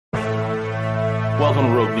Welcome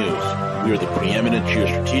to Rogue News. We are the preeminent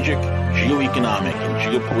geostrategic, geoeconomic, and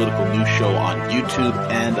geopolitical news show on YouTube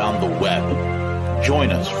and on the web.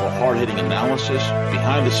 Join us for hard-hitting analysis,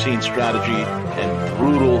 behind-the-scenes strategy, and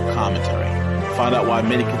brutal commentary. Find out why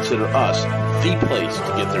many consider us the place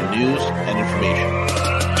to get their news and information.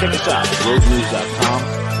 Check us out at roguenews.com.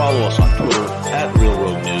 Follow us on Twitter at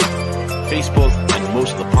RealRogueNews, Facebook, and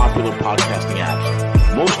most of the popular podcasting apps.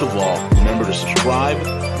 Most of all, remember to subscribe,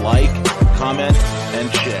 like, comment,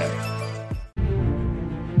 and share.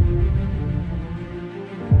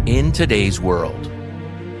 In today's world,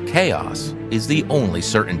 chaos is the only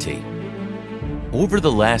certainty. Over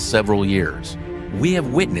the last several years, we have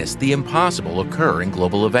witnessed the impossible occur in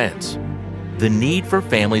global events. The need for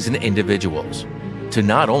families and individuals to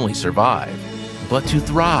not only survive, but to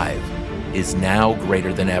thrive is now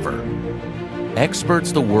greater than ever.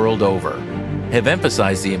 Experts the world over have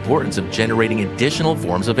emphasized the importance of generating additional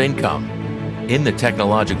forms of income. In the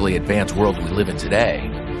technologically advanced world we live in today,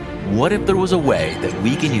 what if there was a way that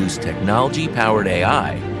we can use technology-powered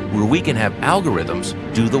AI where we can have algorithms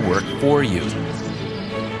do the work for you?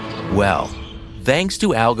 Well, thanks to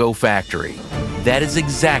Algo Factory, that is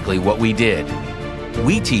exactly what we did.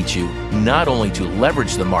 We teach you not only to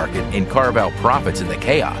leverage the market and carve out profits in the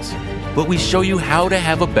chaos, but we show you how to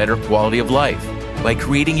have a better quality of life by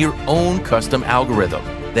creating your own custom algorithm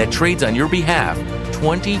that trades on your behalf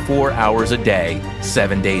 24 hours a day,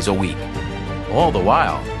 7 days a week. All the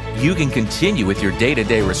while, you can continue with your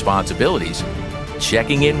day-to-day responsibilities,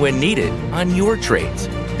 checking in when needed on your trades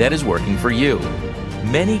that is working for you.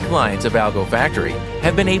 Many clients of Algo Factory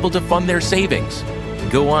have been able to fund their savings,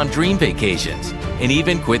 go on dream vacations, and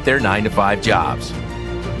even quit their 9-to-5 jobs.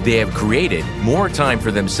 They have created more time for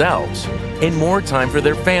themselves and more time for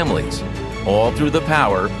their families, all through the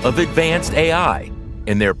power of advanced AI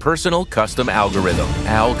and their personal custom algorithm.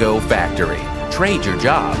 Algo Factory. Trade your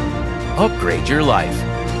job. Upgrade your life.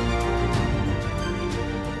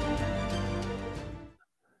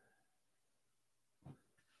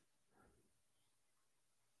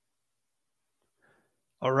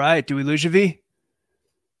 All right. Do we lose you, V?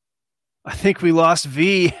 I think we lost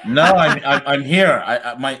V. No, I'm here.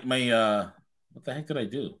 My what the heck did I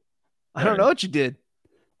do? I don't know what you did.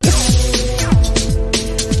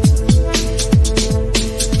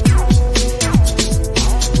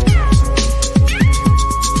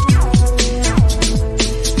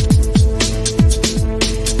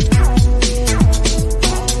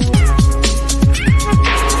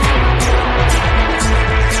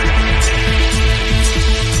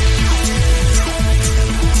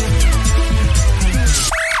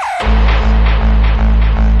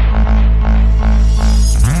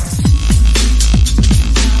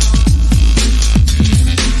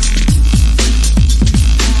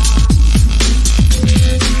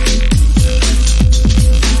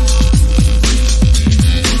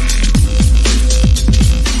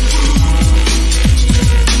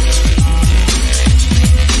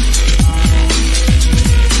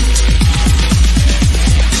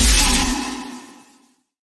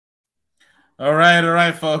 All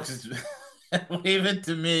right, folks. Leave it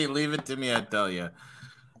to me, I tell you.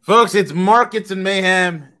 Folks, it's Markets and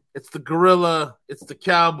Mayhem. It's the Gorilla. It's the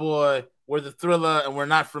Cowboy. We're the Thriller, and we're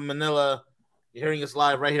not from Manila. You're hearing us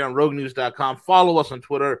live right here on RogueNews.com. Follow us on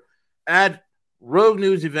Twitter at Rogue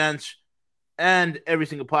News Events and every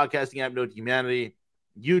single podcasting app known to humanity.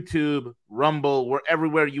 YouTube, Rumble, we're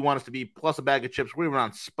everywhere you want us to be, plus a bag of chips. We're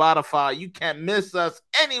on Spotify. You can't miss us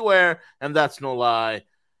anywhere, and that's no lie.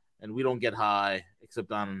 And we don't get high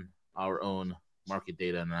except on our own market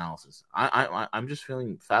data analysis. I'm just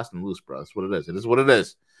feeling fast and loose, bro. That's what it is. It is what it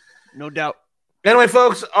is. No doubt. Anyway,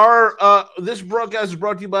 folks, our this broadcast is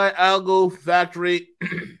brought to you by Algo Factory.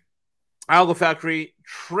 Algo Factory.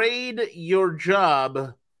 Trade your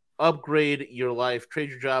job, upgrade your life.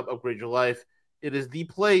 Trade your job, upgrade your life. It is the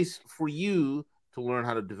place for you to learn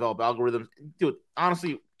how to develop algorithms. Dude,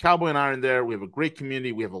 honestly, Cowboy and I are in there. We have a great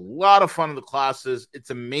community. We have a lot of fun in the classes. It's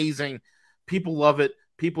amazing. People love it.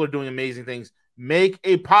 People are doing amazing things. Make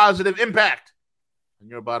a positive impact on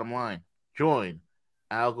your bottom line. Join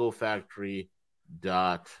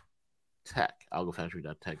AlgoFactory.tech.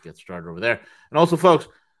 AlgoFactory.tech. Get started over there. And also, folks,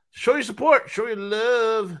 show your support. Show your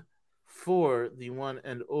love for the one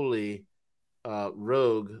and only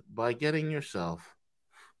Rogue by getting yourself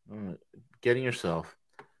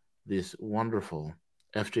this wonderful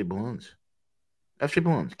FJ balloons. FJ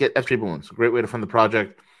balloons. Get FJ balloons. A great way to fund the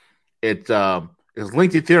project. It is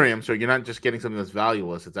linked to Ethereum, so you're not just getting something that's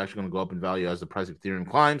valueless. It's actually going to go up in value as the price of Ethereum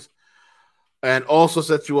climbs, and also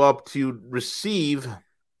sets you up to receive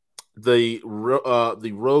the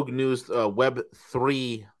Rogue News Web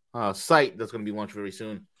 3 site that's going to be launched very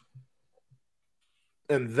soon.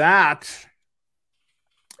 And that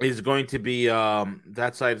is going to be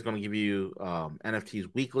that site is going to give you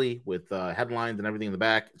NFTs weekly with headlines and everything in the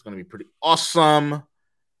back. It's going to be pretty awesome.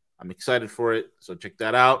 I'm excited for it. So check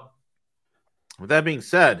that out. With that being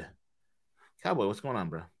said, Cowboy, what's going on,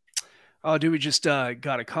 bro? Oh, dude, we just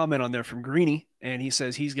got a comment on there from Greeny, and he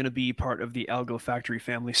says he's going to be part of the Algo Factory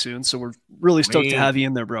family soon. So we're really stoked to have you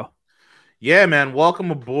in there, bro. Yeah, man.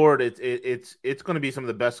 Welcome aboard. It's going to be some of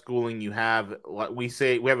the best schooling you have. Like we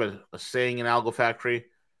say, we have a saying in Algo Factory,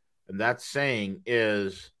 and that saying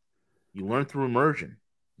is you learn through immersion.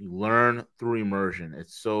 You learn through immersion.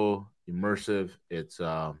 It's so immersive. It's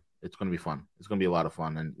going to be fun. It's going to be a lot of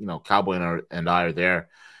fun. And, Cowboy and I are there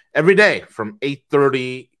every day from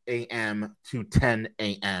 8:30 a.m. to 10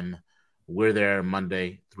 a.m. We're there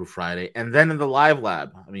Monday through Friday. And then in the live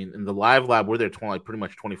lab, we're there pretty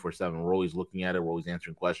much 24/7. We're always looking at it. We're always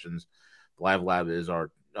answering questions. The live lab is our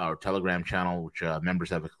Telegram channel, which members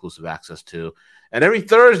have exclusive access to. And every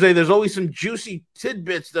Thursday, there's always some juicy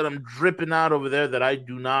tidbits that I'm dripping out over there that I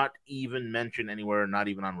do not even mention anywhere, not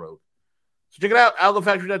even on Rogue. So check it out,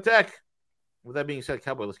 algofactory.tech. With that being said,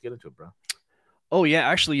 Cowboy, let's get into it, bro. Oh, yeah.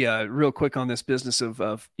 Actually, real quick on this business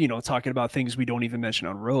of talking about things we don't even mention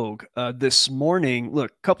on Rogue. This morning,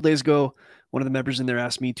 look, a couple days ago, one of the members in there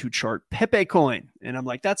asked me to chart Pepe coin. And I'm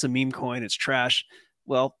like, that's a meme coin. It's trash.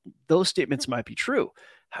 Well, those statements might be true.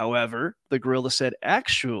 However, the gorilla said,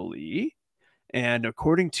 actually, and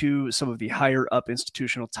according to some of the higher up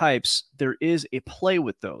institutional types, there is a play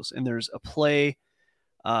with those. And there's a play,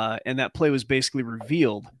 and that play was basically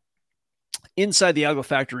revealed inside the Algo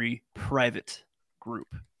Factory private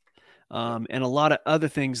group. And a lot of other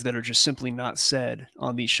things that are just simply not said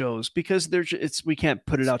on these shows because we can't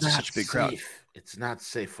put it out to such a big crowd. It's not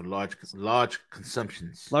safe for large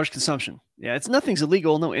consumptions. Large consumption. Yeah, nothing's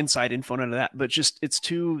illegal, no inside info, none of that, but just it's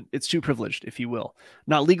too privileged, if you will.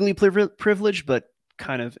 Not legally privileged, but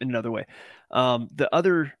kind of in another way. The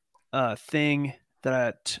other thing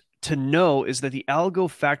that to know is that the Algo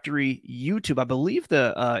Factory YouTube, I believe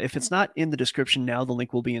if it's not in the description now, the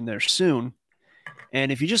link will be in there soon. And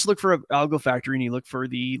if you just look for Algo Factory and you look for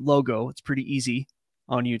the logo, it's pretty easy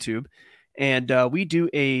on YouTube. And we do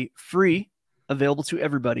a free, available to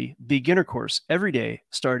everybody, beginner course every day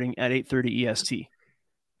starting at 8:30 EST.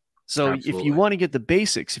 So Absolutely. If you want to get the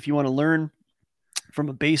basics, if you want to learn from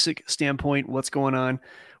a basic standpoint what's going on,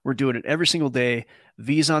 we're doing it every single day.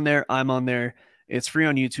 V's on there. I'm on there. It's free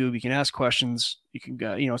on YouTube. You can ask questions. You can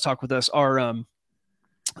talk with us. Our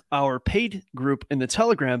paid group in the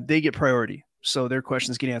Telegram, they get priority. So their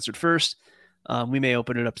questions get answered first. We may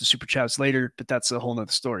open it up to super chats later, but that's a whole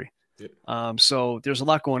nother story. Yep. So there's a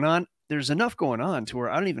lot going on. There's enough going on to where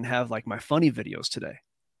I don't even have like my funny videos today.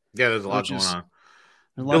 Yeah, there's a lot going on.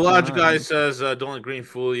 The Logic guy says, don't let Green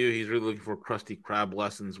fool you. He's really looking for Krusty Krab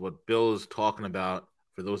lessons. What Bill is talking about,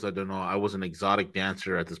 for those that don't know, I was an exotic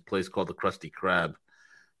dancer at this place called the Krusty Krab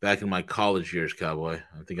back in my college years, Cowboy.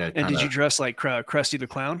 And did you dress like Krusty the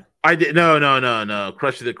Clown? I did. No.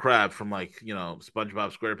 Krusty the Krab from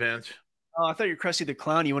SpongeBob SquarePants. Oh, I thought you were Krusty the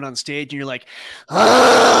Clown. You went on stage and you're like,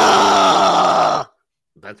 ah!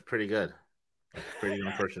 That's pretty good. That's a pretty good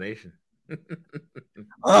impersonation.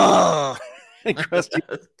 Oh, Krusty.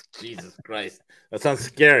 Jesus Christ. That sounds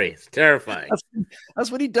scary. It's terrifying.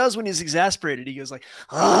 That's what he does when he's exasperated. He goes like,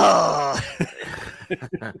 ah.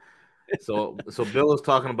 So Bill is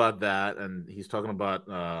talking about that, and he's talking about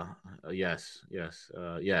yes.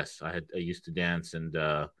 I used to dance, and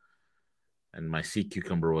my sea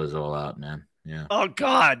cucumber was all out, man. Yeah. Oh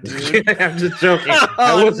God, dude. I'm just joking.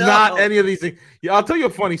 I was not any of these things. Yeah, I'll tell you a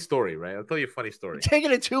funny story, right? You're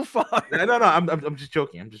taking it too far. No. I'm just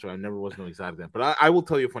joking. I never was no excited then, but I will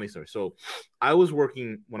tell you a funny story. So I was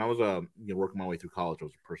working when I was working my way through college. I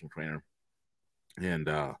was a personal trainer, and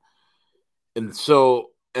then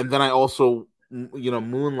I also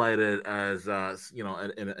moonlighted as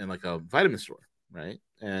in like a vitamin store, right?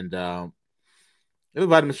 And in a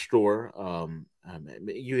vitamin store,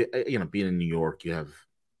 being in New York, you have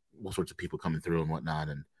all sorts of people coming through and whatnot,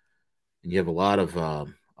 and you have a lot of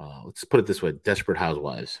let's put it this way, desperate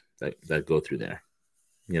housewives that go through there,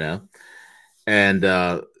 and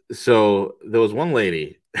so there was one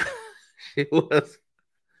lady.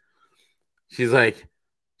 She's like,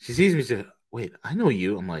 she sees me, she said, "Wait, I know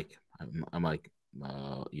you." I'm like,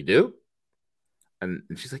 you do? And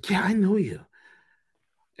she's like, "Yeah, I know you."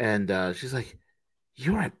 And she's like,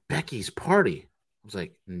 "You're at Becky's party." I was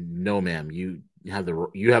like, "No, ma'am, you have the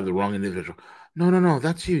wrong individual." No,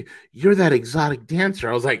 that's you. You're that exotic dancer.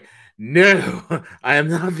 I was like, "No, I am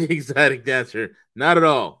not the exotic dancer. Not at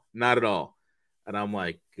all. And I'm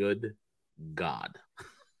like, good God.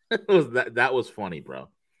 That was funny, bro.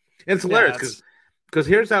 And it's hilarious because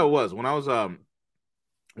here's how it was when I was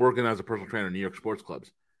working as a personal trainer in New York sports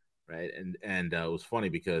clubs, right? And it was funny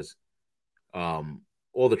because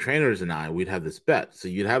all the trainers and we'd have this bet. So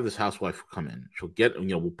you'd have this housewife come in. She'll get,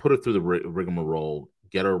 we'll put her through the rigmarole,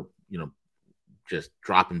 get her, just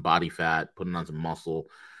dropping body fat, putting on some muscle.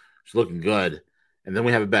 She's looking good. And then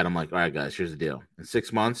we have a bet. I'm like, all right, guys, here's the deal. In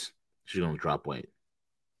 6 months, she's going to drop weight.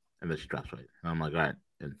 And then she drops weight. And I'm like, all right.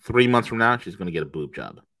 And 3 months from now, she's going to get a boob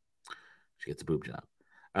job. She gets a boob job.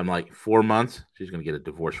 I'm like, 4 months, she's going to get a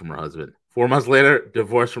divorce from her husband. 4 months later,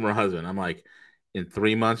 divorce from her husband. I'm like, in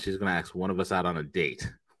 3 months, she's going to ask one of us out on a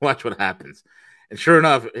date. Watch what happens. And sure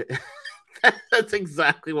enough, that's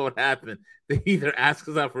exactly what happened. They either ask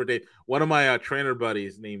us out for a date. One of my trainer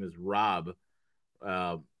buddies' name is Rob.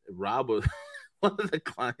 Rob was one of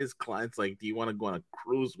his clients like, do you want to go on a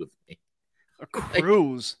cruise with me? A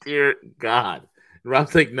cruise? Like, dear God. And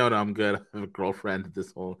Rob's like, no, I'm good. I have a girlfriend.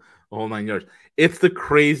 This whole 9 yards. It's the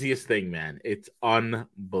craziest thing, man. It's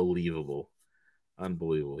unbelievable.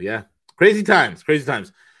 Unbelievable. Yeah. Crazy times.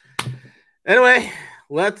 Anyway,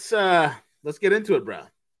 let's get into it, bro.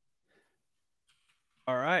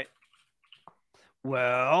 All right.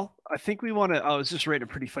 Well, I think we want to. I was just writing a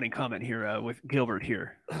pretty funny comment here with Gilbert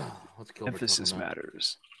here. What's Gilbert Emphasis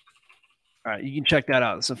matters. All right, you can check that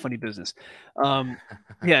out. It's some funny business.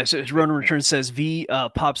 Yeah, so Ronan Return says V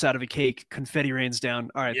pops out of a cake, confetti rains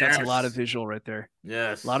down. All right, yes. That's a lot of visual right there.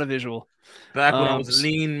 Yes. A lot of visual. Back when I was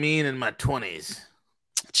lean, mean in my 20s.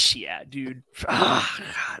 Yeah, dude. God,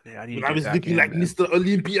 I was looking like Mr.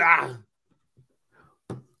 Olympia.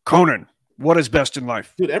 Conan, what is best in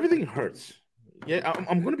life? Dude, everything hurts. Yeah,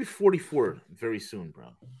 I'm going to be 44 very soon, bro.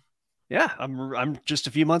 Yeah, I'm just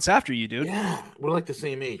a few months after you, dude. Yeah, we're like the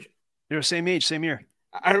same age. You're the same age, same year.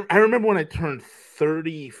 I remember when I turned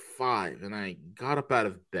 35 and I got up out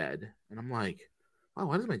of bed and I'm like, wow,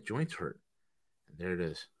 why does my joints hurt? And there it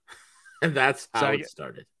is. And that's how it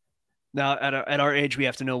started. Now, at our age, we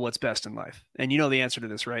have to know what's best in life. And you know the answer to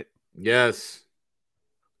this, right? Yes.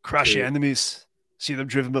 Crush your enemies. See them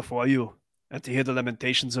driven before you. And to hear the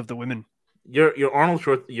lamentations of the women. Your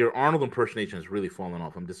Arnold impersonation has really fallen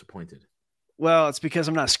off. I'm disappointed. Well, it's because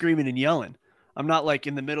I'm not screaming and yelling. I'm not like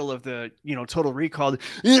in the middle of the, Total Recall. Put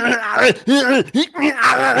out!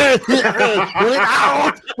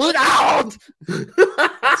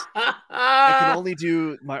 I can only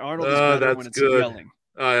do my Arnold is better when it's yelling.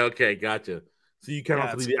 Oh, okay, gotcha. So you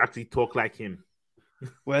cannot really actually talk like him.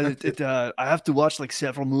 Well, I have to watch like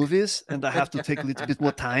several movies, and I have to take a little bit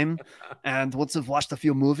more time. And once I've watched a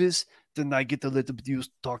few movies, then I get a little bit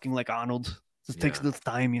used to talking like Arnold. It takes a little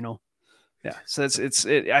time, Yeah, so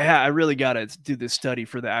I really got to do this study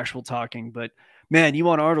for the actual talking. But man, you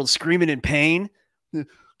want Arnold screaming in pain? Can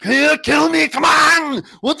you kill me? Come on!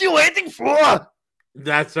 What are you waiting for?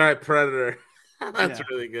 That's right, Predator. That's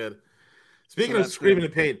really good. Speaking of screaming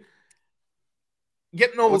in pain,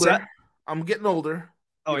 getting older. I'm getting older.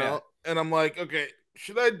 Oh, yeah. And I'm like, okay,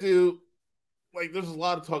 should I do like there's a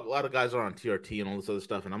lot of guys are on TRT and all this other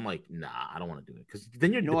stuff, and I'm like, nah, I don't want to do it because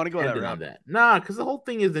then you don't want to go on that. Nah, because the whole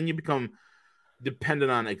thing is then you become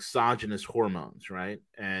dependent on exogenous hormones, right?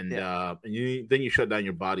 And then you shut down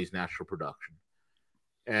your body's natural production.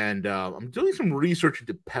 And I'm doing some research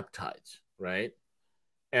into peptides, right?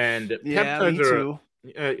 And peptides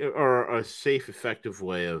are a safe, effective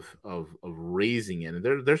way of raising it.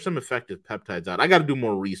 And there's some effective peptides out. I got to do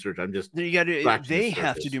more research. I'm just they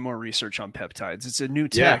have to do more research on peptides. It's a new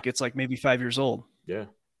tech. It's like maybe 5 years old. Yeah,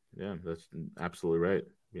 that's absolutely right.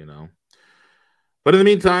 But in the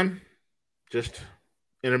meantime, just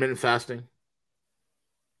intermittent fasting,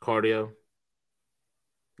 cardio,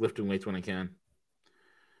 lifting weights when I can.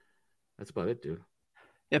 That's about it, dude.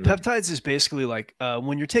 Yeah, peptides is basically like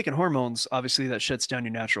when you're taking hormones, obviously that shuts down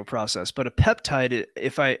your natural process. But a peptide,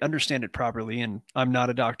 if I understand it properly, and I'm not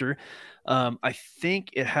a doctor, I think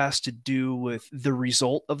it has to do with the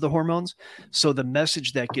result of the hormones. So the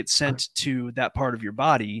message that gets sent to that part of your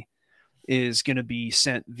body is going to be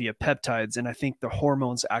sent via peptides. And I think the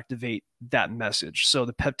hormones activate that message. So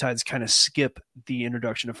the peptides kind of skip the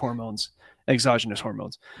introduction of hormones, exogenous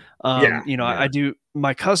hormones. I do.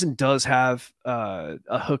 My cousin does have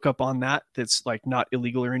a hookup on that. That's like not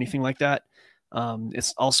illegal or anything like that.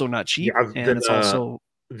 It's also not cheap. It's also.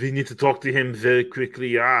 We need to talk to him very quickly.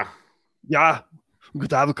 Yeah. We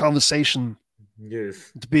could have a conversation.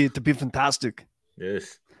 Yes. To be fantastic.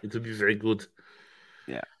 Yes. It would be very good.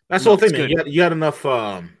 Yeah. That's the whole thing, man. You got enough,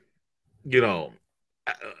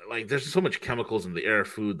 like there's so much chemicals in the air,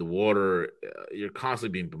 food, the water. You're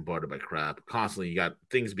constantly being bombarded by crap. Constantly, you got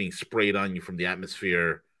things being sprayed on you from the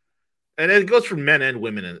atmosphere, and it goes for men and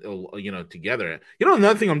women, and together.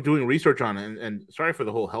 Another thing I'm doing research on, and sorry for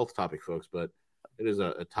the whole health topic, folks, but it is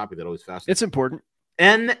a topic that always fascinates. It's important.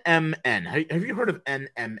 NMN. Have you heard of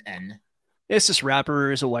NMN? It's this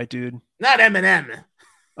rapper is a white dude. Not Eminem.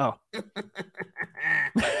 Oh.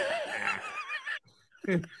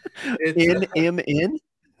 It's NMN?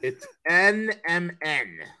 It's NMN.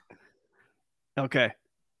 Okay.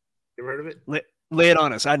 You ever heard of it? Lay it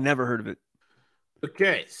on us. I'd never heard of it.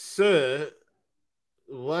 Okay, so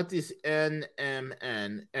what is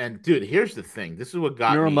NMN? And dude, here's the thing. This is what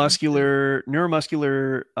got neuromuscular.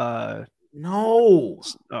 No.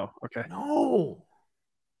 Oh, okay. No.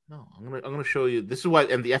 I'm gonna show you. This is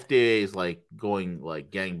what, and the FDA is like going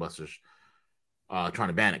like gangbusters, trying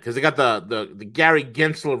to ban it because they got the Gary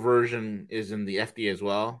Gensler version is in the FDA as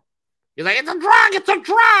well. He's like, it's a drug, it's a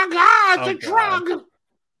drug, a drug.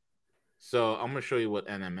 So I'm gonna show you what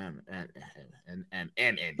NMN and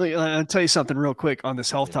I'll tell you something real quick on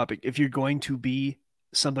this health topic. If you're going to be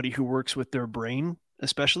somebody who works with their brain,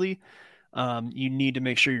 especially, you need to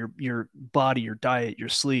make sure your body, your diet, your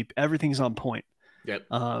sleep, everything's on point. Yep.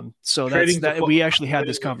 So we actually had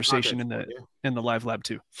this conversation in the live lab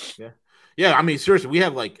too. Yeah. I mean, seriously, we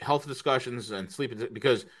have like health discussions and sleep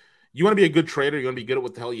because you want to be a good trader. You want to be good at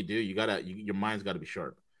what the hell you do. Your mind's got to be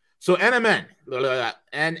sharp. So NMN,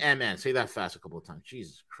 say that fast a couple of times.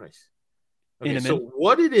 Jesus Christ. Okay, so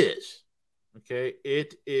what it is, okay,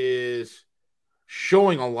 it is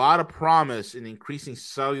showing a lot of promise in increasing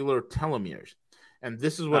cellular telomeres. And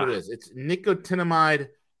this is what it is. It's nicotinamide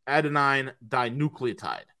adenine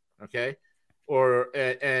dinucleotide, okay?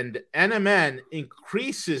 And NMN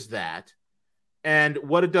increases that. And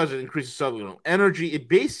what it does, it increases cellular energy.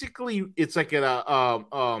 It's like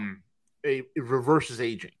it reverses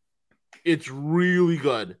aging. It's really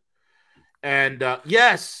good. And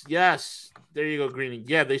yes, there you go, Greenie.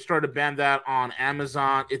 Yeah, they started to ban that on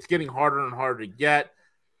Amazon. It's getting harder and harder to get.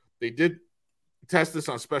 They did test this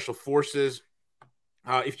on special forces.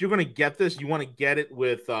 If you're going to get this, you want to get it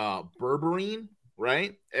with berberine,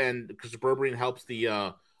 right? And because berberine helps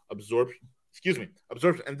the absorption.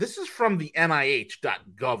 And this is from the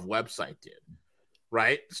NIH.gov website, dude.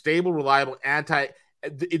 Right? Stable, reliable,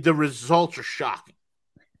 the results are shocking.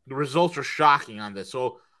 The results are shocking on this.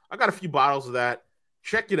 So I got a few bottles of that.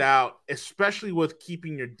 Check it out, especially with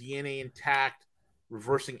keeping your DNA intact,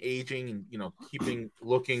 reversing aging, and keeping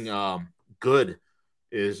looking good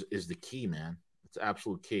is the key, man. It's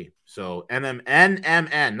absolute key. So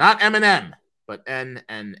NMN, not M&M, but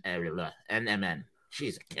NMN.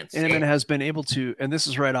 Jeez, I can't say. NMN has been able to, and this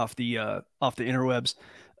is right off the interwebs.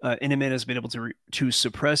 NMN has been able to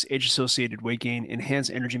suppress age-associated weight gain, enhance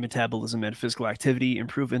energy metabolism and physical activity,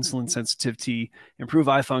 improve insulin sensitivity, improve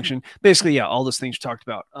eye function. Basically, yeah, all those things we talked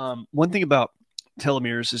about. One thing about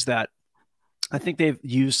telomeres is that I think they've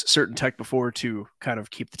used certain tech before to kind of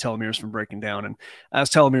keep the telomeres from breaking down. And as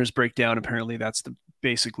telomeres break down, apparently that's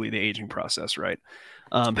basically the aging process, right?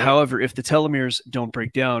 However, if the telomeres don't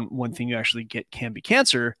break down, one thing you actually get can be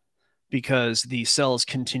cancer, because the cells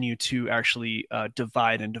continue to actually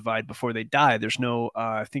divide before they die. There's no,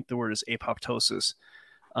 I think the word is apoptosis.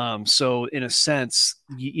 So in a sense,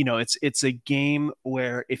 it's a game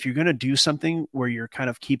where if you're going to do something where you're kind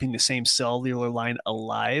of keeping the same cellular line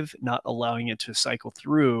alive, not allowing it to cycle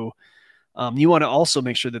through, you want to also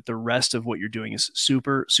make sure that the rest of what you're doing is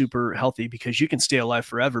super, super healthy, because you can stay alive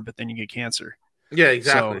forever, but then you get cancer. Yeah,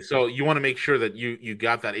 exactly. So you want to make sure that you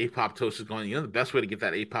got that apoptosis going. The best way to get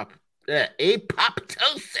that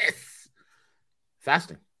apoptosis,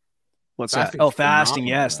 fasting. What's that? Oh, fasting.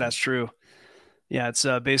 Yes, that's true. Yeah, it's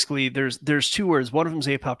basically there's two words. One of them is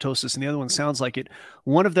apoptosis, and the other one sounds like it.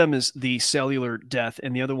 One of them is the cellular death,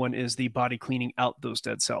 and the other one is the body cleaning out those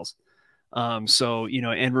dead cells.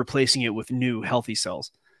 And replacing it with new healthy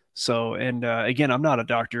cells. So, and again, I'm not a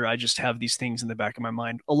doctor. I just have these things in the back of my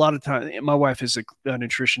mind. A lot of time, my wife is a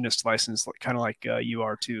nutritionist licensed, kind of like you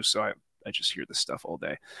are too. So I just hear this stuff all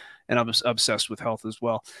day, and I'm just obsessed with health as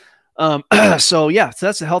well. So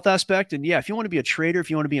that's the health aspect. And yeah, if you want to be a trader, if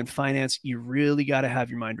you want to be in finance, you really got to have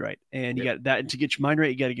your mind right. And you got that to get your mind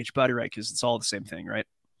right. You got to get your body right, because it's all the same thing, right?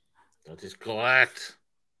 That is correct.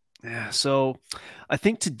 Yeah. So I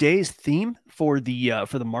think today's theme for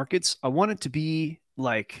the markets, I want it to be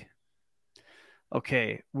like,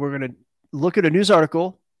 okay, we're going to look at a news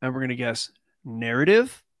article and we're going to guess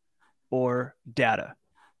narrative or data,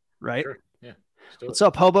 right? Sure. Yeah. What's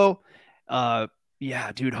up, Hobo?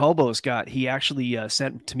 Yeah, dude, Hobo's he actually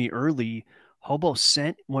sent to me early Hobo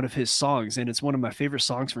sent one of his songs, and it's one of my favorite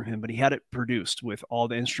songs from him, but he had it produced with all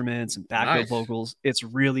the instruments and backup vocals. It's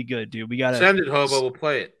really good, dude. We got to send it, Hobo. We'll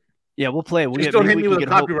play it. Yeah, we'll play it. Just don't hit me with a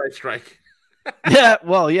copyright strike. Yeah,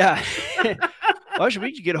 well, yeah. Why should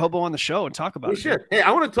we get Hobo on the show and talk about it? We should. Hey,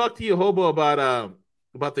 I want to talk to you, Hobo,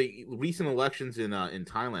 about the recent elections in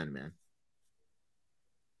Thailand, man.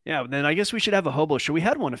 Yeah, then I guess we should have a Hobo show. We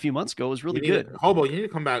had one a few months ago. It was really good. Hobo, you need to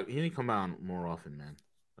come back. You need to come out more often, man.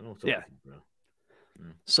 I don't know what's up with you, bro.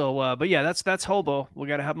 Yeah. So, but yeah, that's Hobo. We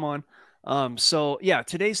got to have him on. So yeah,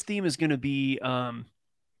 today's theme is going to be,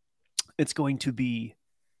 it's going to be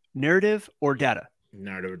narrative or data.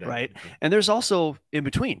 Narrative or data. Right. Okay. And there's also in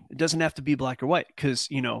between. It doesn't have to be black or white because,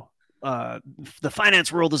 the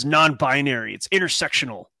finance world is non-binary. It's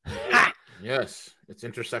intersectional. Yes, it's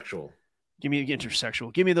intersexual. Give me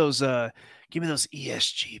intersexual. Give me those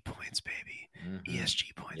ESG points, baby. Mm-hmm.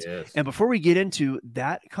 ESG points. Yes. And before we get into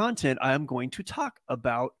that content, I am going to talk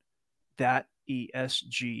about that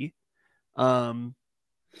ESG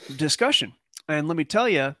discussion. And let me tell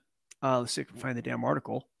you, let's see if I can find the damn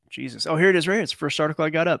article. Jesus. Oh, here it is right here. It's the first article I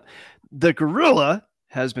got up. The Gorilla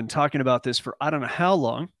has been talking about this for I don't know how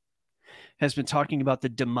long, has been talking about the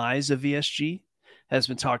demise of ESG, has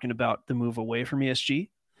been talking about the move away from ESG.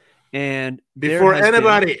 And before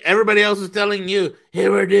everybody else is telling you, hey,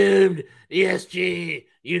 we're doomed, ESG,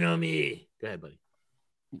 you know me. Go ahead, buddy.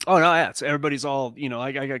 Oh, no, yeah. It's everybody's all,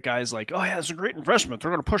 I got guys like, oh, yeah, it's a great investment.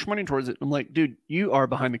 They're going to push money towards it. I'm like, dude, you are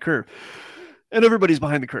behind the curve. And everybody's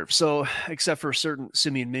behind the curve. So except for certain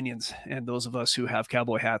simian minions and those of us who have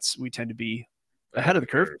cowboy hats, we tend to be ahead of the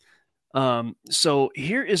curve. So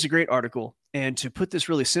here is a great article. And to put this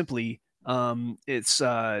really simply, it's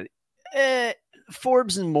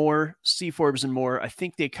Forbes and more, Forbes and more. I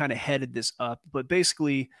think they kind of headed this up, but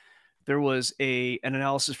basically there was an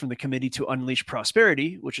analysis from the Committee to Unleash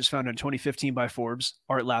Prosperity, which was founded in 2015 by Forbes,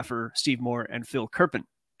 Art Laffer, Steve Moore, and Phil Kerpen.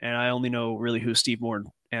 And I only know really who Steve Moore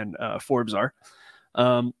and Forbes are.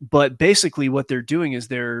 But basically what they're doing is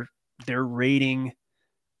they're rating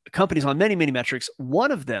companies on many, many metrics.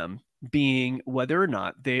 One of them being whether or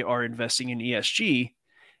not they are investing in ESG.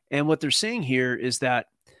 And what they're saying here is that,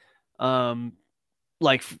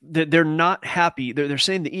 they're not happy. They're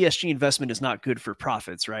saying the ESG investment is not good for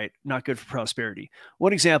profits, right? Not good for prosperity.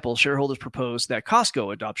 One example, shareholders proposed that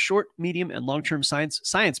Costco adopt short, medium, and long-term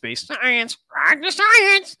science-based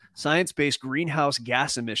greenhouse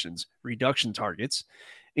gas emissions reduction targets,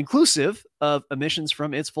 inclusive of emissions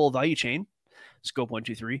from its full value chain, scope 1,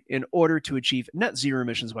 2, 3, in order to achieve net zero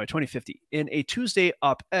emissions by 2050. In a Tuesday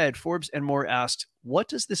op-ed, Forbes and Moore asked, what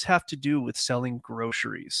does this have to do with selling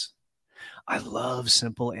groceries? I love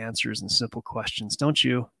simple answers and simple questions, don't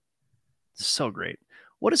you? So great.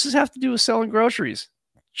 What does this have to do with selling groceries?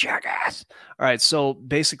 Jackass. All right. So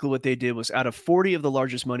basically what they did was out of 40 of the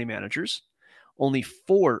largest money managers, only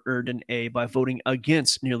 4 earned an A by voting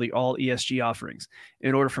against nearly all ESG offerings.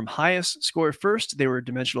 In order from highest score first, they were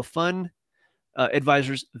Dimensional Fund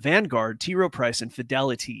advisors, Vanguard, T. Rowe Price, and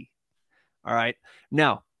Fidelity. All right.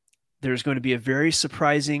 Now, there's going to be a very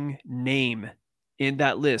surprising name in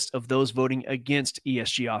that list of those voting against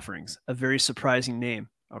ESG offerings. A very surprising name,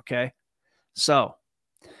 okay? So,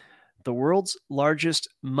 the world's largest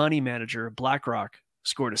money manager, BlackRock,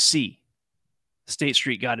 scored a C. State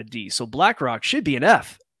Street got a D. So, BlackRock should be an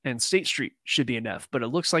F, and State Street should be an F, but it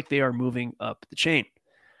looks like they are moving up the chain.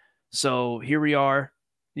 So, here we are.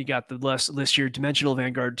 You got the list here, Dimensional,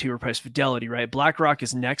 Vanguard, T. Rowe Price, Fidelity, right? BlackRock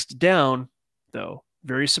is next down, though.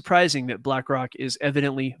 Very surprising that BlackRock is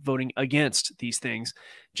evidently voting against these things.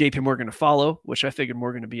 JP Morgan to follow, which I figured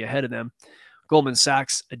Morgan to be ahead of them. Goldman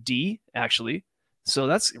Sachs, a D, actually. So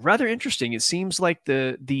that's rather interesting. It seems like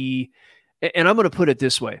and I'm going to put it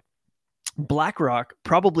this way. BlackRock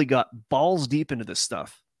probably got balls deep into this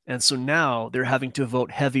stuff. And so now they're having to vote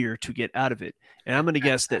heavier to get out of it. And I'm going to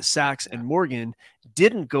guess that Sachs and Morgan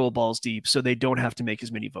didn't go balls deep, so they don't have to make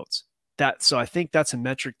as many votes. So I think that's a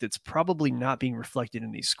metric that's probably not being reflected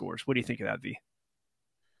in these scores. What do you think of that, V?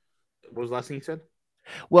 What was the last thing you said?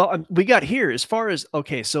 Well, we got here as far as,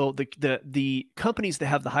 okay, so the companies that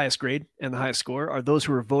have the highest grade and the highest score are those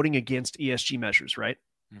who are voting against ESG measures, right?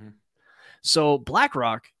 Mm-hmm. So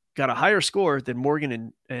BlackRock got a higher score than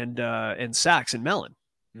Morgan and Sachs and Mellon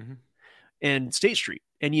and State Street.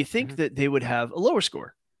 And you think that they would have a lower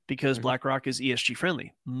score because BlackRock is ESG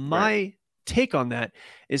friendly. My take on that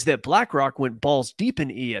is that BlackRock went balls deep in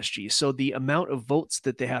ESG. So the amount of votes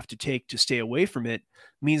that they have to take to stay away from it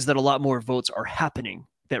means that a lot more votes are happening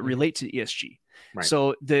that relate to ESG. Right.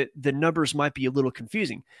 So the numbers might be a little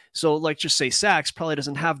confusing. So like just say Sachs probably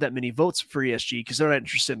doesn't have that many votes for ESG because they're not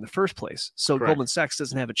interested in the first place. So Correct. Goldman Sachs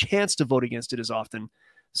doesn't have a chance to vote against it as often.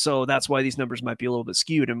 So that's why these numbers might be a little bit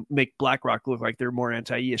skewed and make BlackRock look like they're more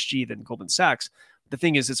anti-ESG than Goldman Sachs. The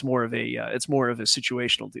thing is, it's more of a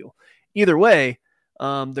situational deal. Either way,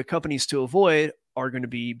 the companies to avoid are going to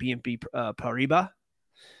be BNP Paribas,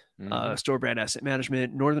 Store Brand Asset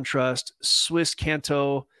Management, Northern Trust, Swiss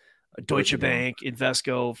Canto, Deutsche Bank,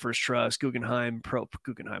 Invesco, First Trust, Guggenheim,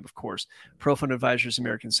 of course, Pro Fund Advisors,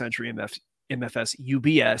 American Century, MFS,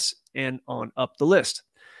 UBS, and on up the list.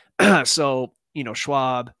 So,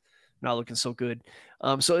 Schwab, not looking so good.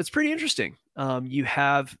 So it's pretty interesting. You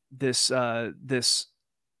have this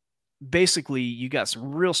basically you got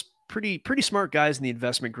some real pretty smart guys in the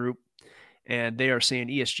investment group, and they are saying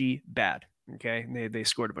ESG bad. Okay. And they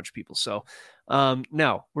scored a bunch of people. So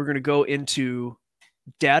now we're going to go into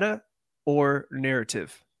data or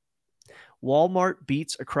narrative. Walmart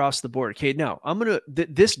beats across the board. Okay, now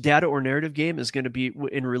this data or narrative game is going to be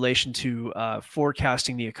in relation to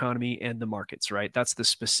forecasting the economy and the markets, right? That's the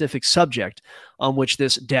specific subject on which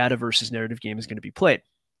this data versus narrative game is going to be played.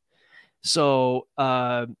 So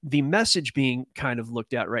the message being kind of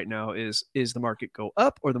looked at right now is the market go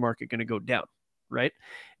up or the market going to go down, right?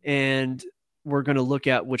 And we're going to look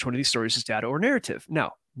at which one of these stories is data or narrative.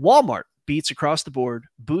 Now, Walmart beats across the board,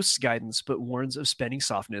 boosts guidance, but warns of spending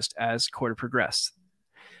softness as quarter progressed.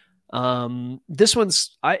 This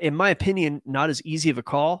one's, in my opinion, not as easy of a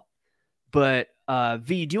call, but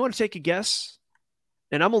V, do you want to take a guess?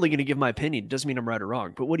 And I'm only going to give my opinion. It doesn't mean I'm right or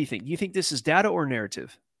wrong, but what do you think? Do you think this is data or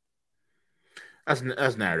narrative? That's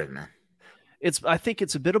narrative, man. I think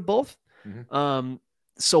it's a bit of both. Mm-hmm.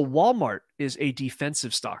 So Walmart is a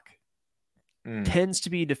defensive stock. Tends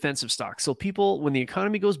to be a defensive stock. So people, when the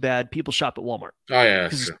economy goes bad, people shop at Walmart. Oh yeah,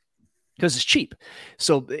 that's true. Because it's cheap.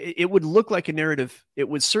 So it would look like a narrative. It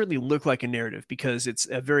would certainly look like a narrative because it's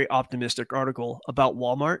a very optimistic article about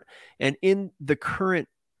Walmart. And in the current,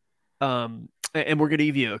 and we're going to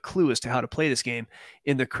give you a clue as to how to play this game.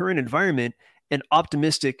 In the current environment, an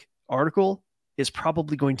optimistic article is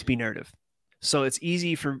probably going to be narrative. So it's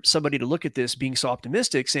easy for somebody to look at this being so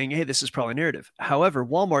optimistic saying, hey, this is probably narrative. However,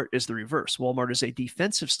 Walmart is the reverse. Walmart is a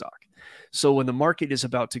defensive stock. So when the market is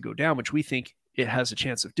about to go down, which we think it has a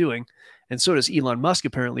chance of doing, and so does Elon Musk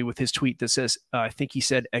apparently with his tweet that says, I think he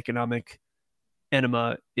said economic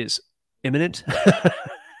enema is imminent.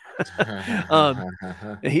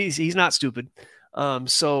 He's not stupid.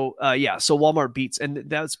 So Walmart beats, and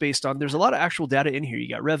that's based on, there's a lot of actual data in here. You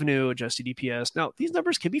got revenue, adjusted EPS. Now these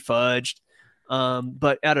numbers can be fudged.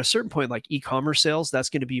 But at a certain point, like e-commerce sales, that's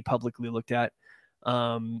going to be publicly looked at.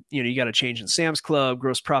 You got a change in Sam's Club,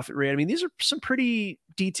 gross profit rate. I mean, these are some pretty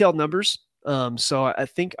detailed numbers. So I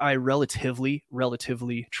think I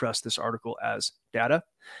relatively trust this article as data.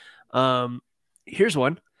 Here's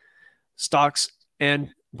one: stocks and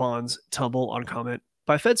bonds tumble on comment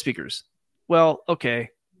by Fed speakers. Well,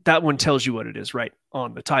 okay. That one tells you what it is right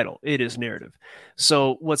on the title. It is narrative.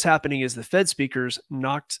 So what's happening is the Fed speakers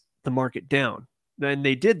knocked the market down. And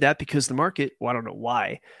they did that because the market, well, I don't know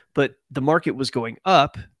why, but the market was going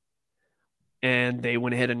up and they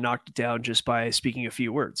went ahead and knocked it down just by speaking a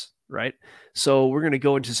few words, right? So we're going to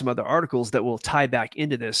go into some other articles that will tie back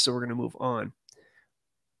into this. So we're going to move on.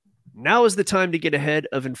 Now is the time to get ahead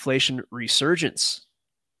of inflation resurgence.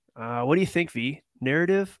 What do you think, V?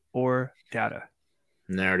 Narrative or data?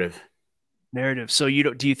 Narrative. So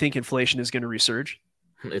do you think inflation is going to resurge?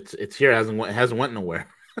 It's here. It hasn't went nowhere.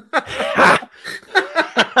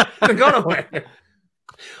 Go nowhere.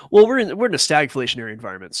 Well, we're in a stagflationary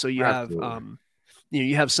environment, so you have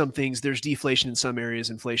you have some things. There's deflation in some areas,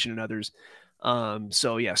 inflation in others.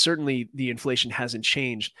 So yeah, certainly the inflation hasn't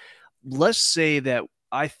changed. Let's say that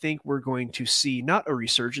I think we're going to see not a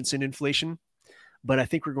resurgence in inflation, but I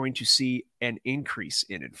think we're going to see an increase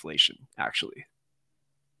in inflation. Actually,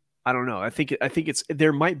 I don't know. I think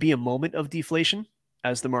there might be a moment of deflation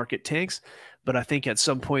as the market tanks, but I think at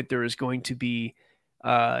some point there is going to be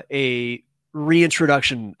a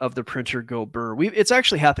reintroduction of the printer go burr. It's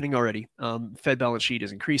actually happening already. Fed balance sheet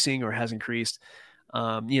is increasing or has increased.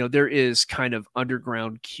 There is kind of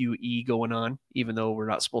underground QE going on, even though we're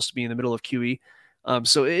not supposed to be in the middle of QE.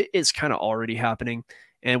 So it's kind of already happening.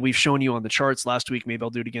 And we've shown you on the charts last week, maybe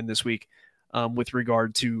I'll do it again this week, with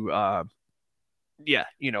regard to,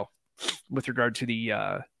 with regard to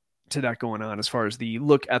the, to that going on as far as the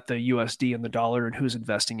look at the USD and the dollar and who's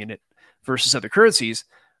investing in it versus other currencies.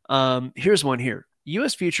 Here's one here.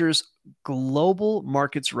 U.S. futures, global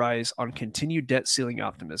markets rise on continued debt ceiling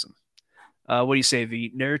optimism. What do you say,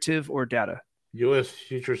 V? Narrative or data? U.S.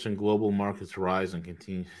 futures and global markets rise and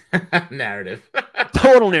continue. Narrative.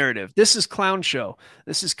 Total narrative. This is clown show.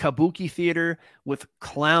 This is kabuki theater with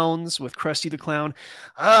clowns, with Krusty the Clown.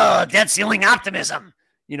 Oh, debt ceiling optimism.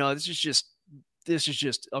 This is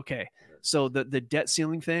just okay. So the debt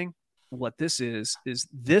ceiling thing, what this is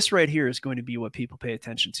this right here is going to be what people pay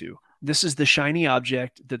attention to. This is the shiny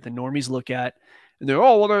object that the normies look at. And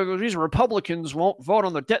they're, these Republicans won't vote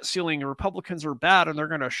on the debt ceiling. Republicans are bad and they're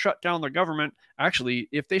going to shut down the government. Actually,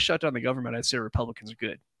 if they shut down the government, I'd say Republicans are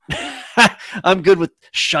good. I'm good with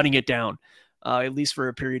shutting it down, at least for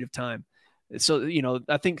a period of time. So,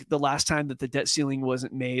 I think the last time that the debt ceiling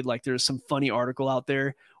wasn't made, like there's some funny article out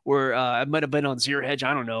there where it might have been on Zero Hedge,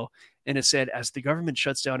 I don't know. And it said, as the government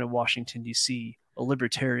shuts down in Washington, D.C., a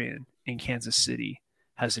libertarian in Kansas City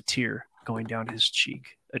has a tear going down his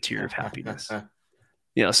cheek, a tear of happiness.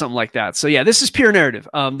 Something like that. So yeah, this is pure narrative.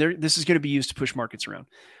 This is going to be used to push markets around.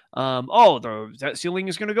 The debt ceiling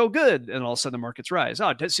is going to go good, and all of a sudden the markets rise.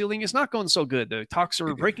 Debt ceiling is not going so good. The talks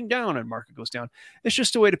are breaking down, and market goes down. It's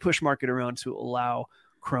just a way to push market around to allow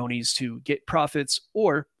cronies to get profits,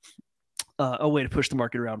 or a way to push the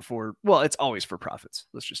market around it's always for profits.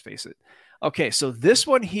 Let's just face it. Okay, so this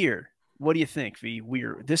one here, what do you think, V?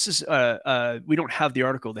 This is we don't have the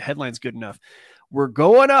article. The headline's good enough. We're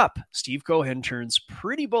going up. Steve Cohen turns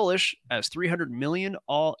pretty bullish as 300 million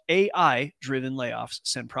all AI-driven layoffs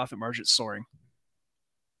send profit margins soaring.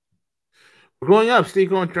 We're going up. Steve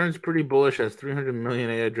Cohen turns pretty bullish as 300 million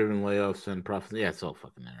AI-driven layoffs send profit. Yeah, it's all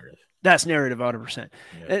fucking narrative. That's narrative 100%.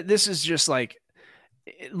 Yeah. This is just like,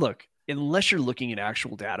 look, unless you're looking at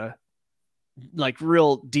actual data, like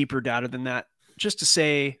real deeper data than that, just to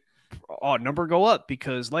say, number go up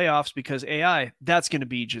because layoffs, because AI, that's going to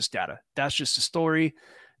be just data. That's just a story.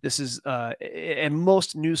 This is, and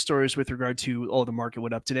most news stories with regard to, the market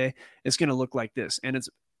went up today, it's going to look like this. And it's,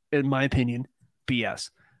 in my opinion,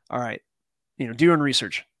 BS. All right. Do your own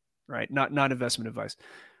research, right? Not investment advice.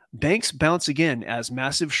 Banks bounce again as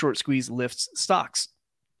massive short squeeze lifts stocks.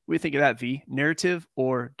 What do you think of that, V? Narrative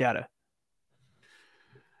or data?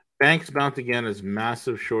 Banks bounce again as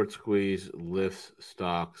massive short squeeze lifts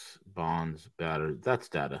stocks, bonds, data. That's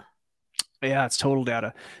data. Yeah, it's total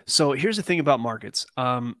data. So here's the thing about markets.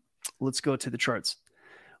 Let's go to the charts.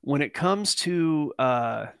 When it comes to,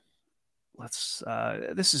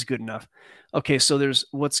 this is good enough. Okay, so there's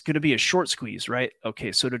what's going to be a short squeeze, right?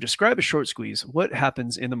 Okay, so to describe a short squeeze, what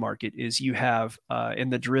happens in the market is you have,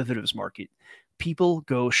 in the derivatives market, people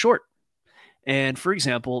go short. And for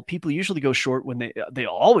example, people usually go short when they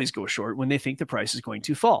always go short when they think the price is going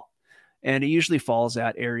to fall. And it usually falls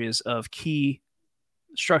at areas of key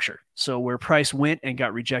structure. So where price went and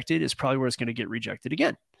got rejected is probably where it's going to get rejected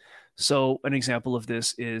again. So an example of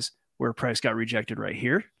this is where price got rejected right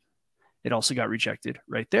here. It also got rejected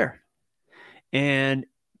right there. And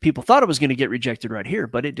people thought it was going to get rejected right here,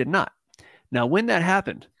 but it did not. Now, when that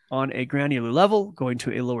happened on a granular level, going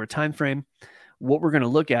to a lower time frame, what we're going to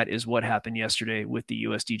look at is what happened yesterday with the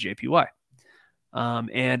USD JPY.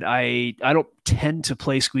 And I don't tend to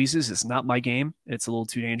play squeezes. It's not my game. It's a little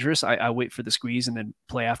too dangerous. I wait for the squeeze and then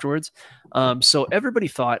play afterwards. So everybody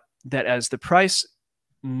thought that as the price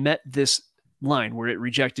met this line where it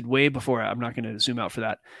rejected way before, I'm not going to zoom out for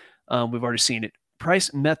that. We've already seen it.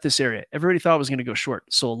 Price met this area. Everybody thought it was going to go short.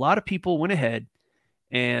 So a lot of people went ahead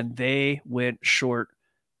and they went short.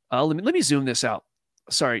 Let me zoom this out.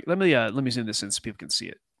 Sorry, let me zoom this in so people can see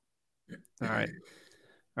it. All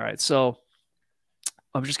right. So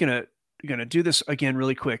I'm just gonna do this again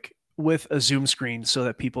really quick with a zoom screen so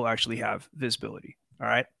that people actually have visibility. All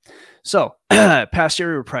right. So past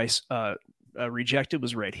area where price rejected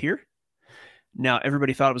was right here. Now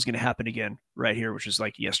everybody thought it was going to happen again right here, which is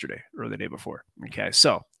like yesterday or the day before. Okay.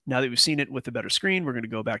 So now that we've seen it with a better screen, we're going to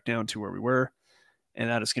go back down to where we were, and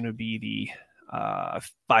that is going to be the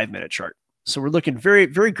 5-minute chart. So we're looking very,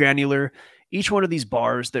 very granular. Each one of these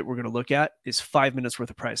bars that we're going to look at is 5 minutes worth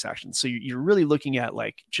of price action. So you're really looking at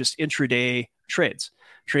like just intraday trades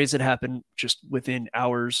that happen just within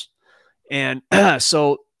hours. And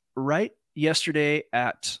so right yesterday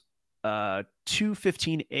at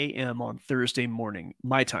 2:15 a.m. on Thursday morning,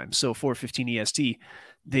 my time, so 4:15 EST,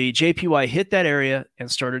 the JPY hit that area and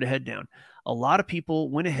started to head down. A lot of people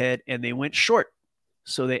went ahead and they went short.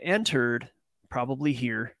 So they entered probably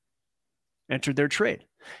here, entered their trade,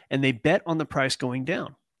 and they bet on the price going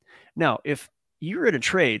down. Now, if you're in a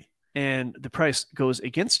trade and the price goes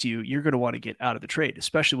against you, you're going to want to get out of the trade,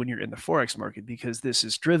 especially when you're in the Forex market, because this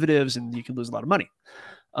is derivatives and you can lose a lot of money.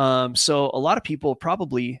 So a lot of people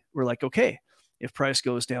probably were like, okay, if price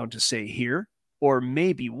goes down to say here, or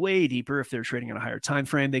maybe way deeper, if they're trading on a higher time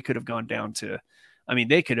frame, they could have gone down to I mean,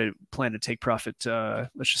 they could have planned to take profit,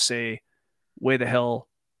 let's just say, way the hell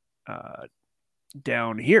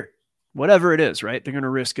down here, whatever it is, right? They're going to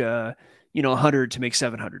risk, 100 to make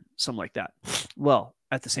 700, something like that. Well,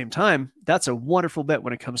 at the same time, that's a wonderful bet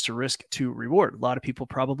when it comes to risk to reward. A lot of people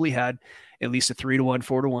probably had at least a 3-1,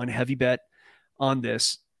 4-1 heavy bet on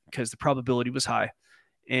this because the probability was high.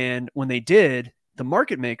 And when they did, the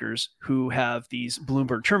market makers who have these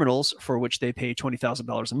Bloomberg terminals for which they pay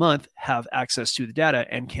 $20,000 a month have access to the data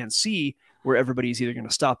and can see where everybody's either going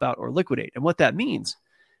to stop out or liquidate. And what that means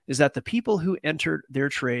is that the people who entered their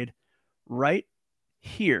trade right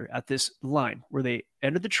here at this line where they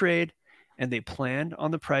entered the trade and they planned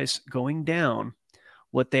on the price going down,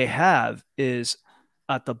 what they have is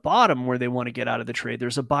at the bottom where they want to get out of the trade,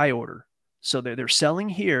 there's a buy order. So they're selling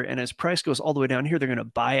here, and as price goes all the way down here, they're going to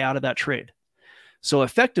buy out of that trade. So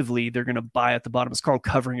effectively, they're going to buy at the bottom. It's called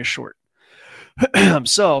covering a short.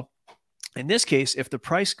 So in this case, if the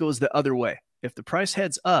price goes the other way, if the price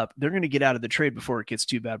heads up, they're going to get out of the trade before it gets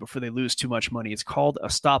too bad, before they lose too much money. It's called a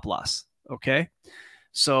stop loss. Okay.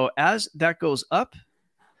 So as that goes up,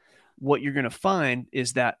 what you're going to find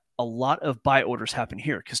is that a lot of buy orders happen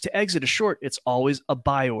here, because to exit a short, it's always a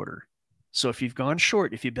buy order. So if you've gone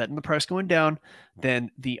short, if you bet in the price going down,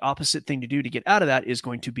 then the opposite thing to do to get out of that is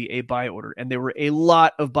going to be a buy order. And there were a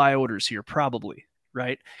lot of buy orders here, probably,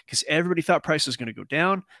 right? Because everybody thought price was going to go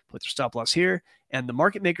down, put their stop loss here. And the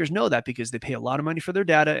market makers know that because they pay a lot of money for their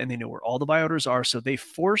data and they know where all the buy orders are. So they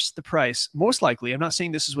force the price, most likely. I'm not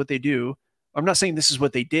saying this is what they do. I'm not saying this is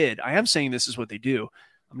what they did. I am saying this is what they do.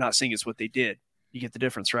 I'm not saying it's what they did. You get the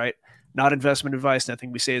difference, right? Not investment advice.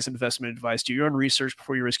 Nothing we say is investment advice. Do your own research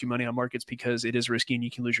before you risk your money on markets, because it is risky and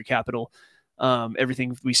you can lose your capital.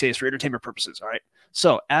 Everything we say is for entertainment purposes. All right.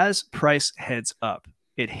 So as price heads up,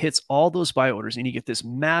 it hits all those buy orders and you get this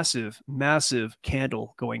massive, massive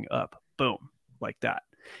candle going up. Boom, like that.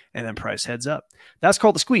 And then price heads up. That's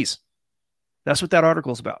called the squeeze. That's what that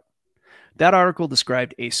article is about. That article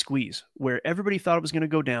described a squeeze where everybody thought it was going to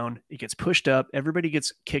go down. It gets pushed up. Everybody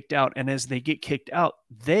gets kicked out. And as they get kicked out,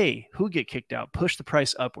 they who get kicked out push the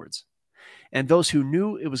price upwards. And those who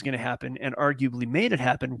knew it was going to happen and arguably made it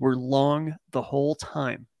happen were long the whole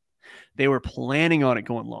time. They were planning on it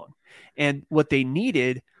going long. And what they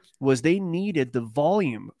needed was they needed the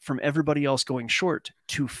volume from everybody else going short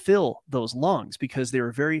to fill those longs, because they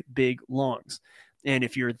were very big longs. And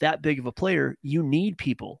if you're that big of a player, you need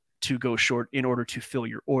people to go short in order to fill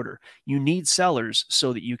your order. You need sellers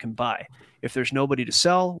so that you can buy. If there's nobody to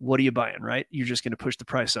sell, what are you buying, right? You're just going to push the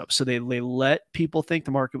price up. So they let people think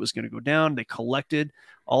the market was going to go down. They collected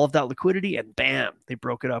all of that liquidity and bam, they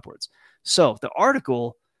broke it upwards. So the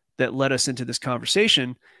article that led us into this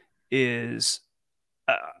conversation is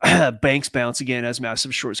banks bounce again as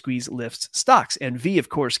massive short squeeze lifts stocks. And V, of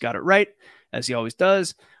course, got it right, as he always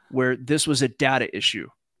does, where this was a data issue.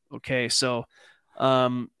 Okay, so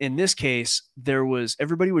in this case,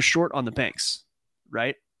 everybody was short on the banks,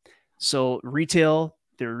 right? So retail,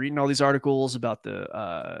 they're reading all these articles about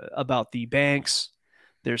the banks.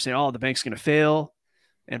 They're saying, oh, the bank's going to fail.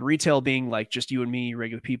 And retail being like just you and me,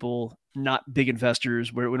 regular people, not big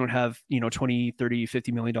investors, where we don't have, 20, 30,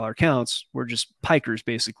 $50 million accounts. We're just pikers,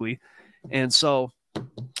 basically. And so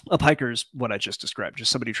a piker is what I just described,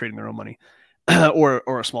 just somebody trading their own money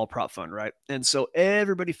or a small prop fund, right? And so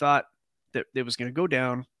everybody thought that it was going to go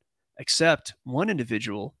down, except one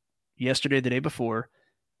individual yesterday, the day before.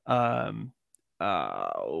 Who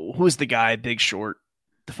was the guy, Big Short,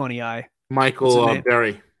 the funny eye? Michael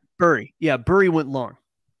Burry. Burry. Yeah, Burry went long,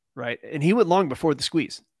 right? And he went long before the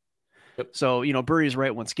squeeze. Yep. So, Burry is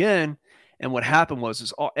right once again. And what happened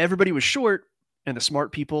was everybody was short, and the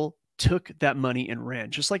smart people took that money and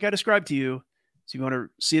ran, just like I described to you. So you want to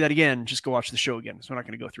see that again, just go watch the show again. So we're not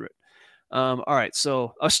going to go through it. All right.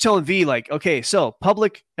 So I was telling V, okay, so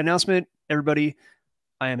public announcement, everybody,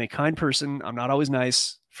 I am a kind person. I'm not always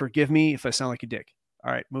nice. Forgive me if I sound like a dick.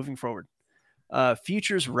 All right. Moving forward.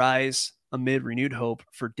 Futures rise amid renewed hope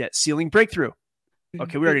for debt ceiling breakthrough.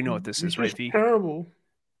 Okay. We already know what this is, right, V? Terrible.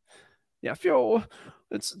 Yeah. Phil,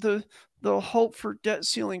 it's the hope for debt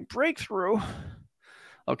ceiling breakthrough.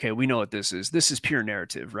 Okay. We know what this is. This is pure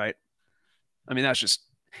narrative, right? I mean, that's just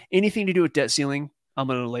anything to do with debt ceiling. I'm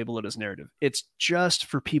going to label it as narrative. It's just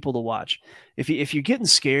for people to watch. If you're getting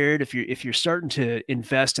scared, if you're starting to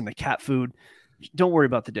invest in the cat food, don't worry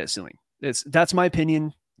about the debt ceiling. That's my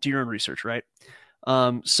opinion. Do your own research, right?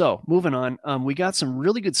 So moving on, we got some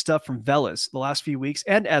really good stuff from Velas the last few weeks,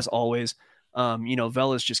 and as always,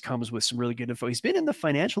 Velas just comes with some really good info. He's been in the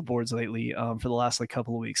financial boards lately for the last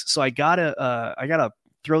couple of weeks, so I gotta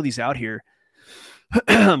throw these out here.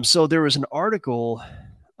 So there was an article.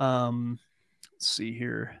 Let's see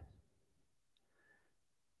here.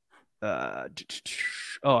 I'm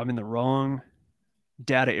in the wrong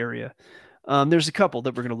data area. There's a couple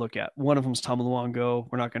that we're going to look at. One of them is Tom Luongo.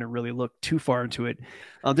 We're not going to really look too far into it.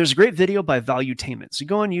 There's a great video by Valuetainment. So you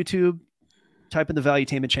go on YouTube, type in the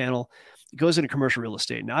Valuetainment channel. It goes into commercial real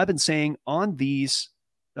estate. Now, I've been saying on these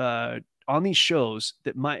shows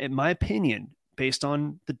that in my opinion, based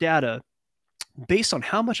on the data, based on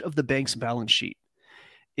how much of the bank's balance sheet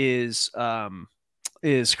is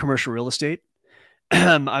commercial real estate,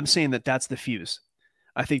 I'm saying that that's the fuse.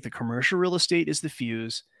 I think the commercial real estate is the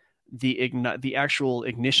fuse. The actual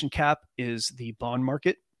ignition cap is the bond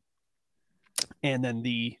market, and then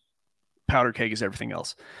the powder keg is everything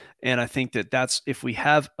else. And I think that's if we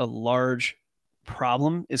have a large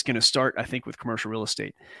problem, is going to start, I think, with commercial real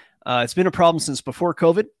estate. It's been a problem since before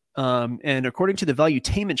COVID. And according to the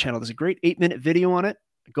Valuetainment channel, there's a great 8-minute video on it.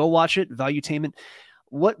 Go watch it. Valuetainment.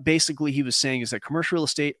 What basically he was saying is that commercial real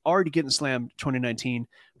estate already getting slammed 2019,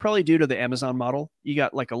 probably due to the Amazon model. You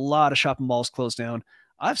got like a lot of shopping malls closed down.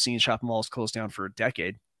 I've seen shopping malls closed down for a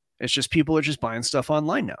decade. It's just people are just buying stuff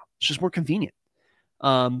online now. It's just more convenient.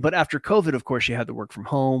 But after COVID, of course, you had the work from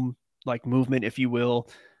home, like movement, if you will.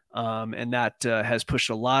 And that has pushed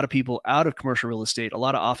a lot of people out of commercial real estate. A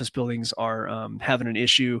lot of office buildings are having an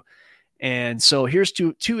issue. And so here's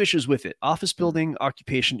two issues with it. Office building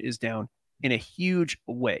occupation is down in a huge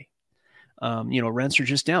way. Rents are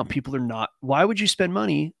just down. People are not. Why would you spend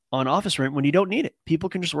money on office rent when you don't need it? People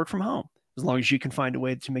can just work from home as long as you can find a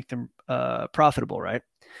way to make them profitable, right?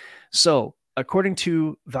 So according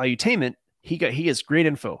to Valuetainment, he has great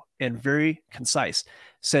info and very concise.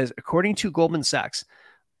 Says, according to Goldman Sachs,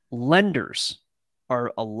 lenders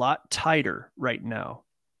are a lot tighter right now.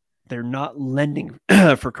 They're not lending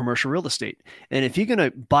for commercial real estate. And if you're going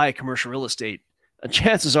to buy commercial real estate,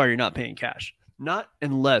 chances are you're not paying cash. Not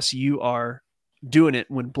unless you are doing it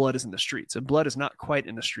when blood is in the streets. And blood is not quite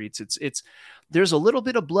in the streets. There's a little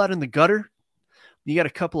bit of blood in the gutter. You got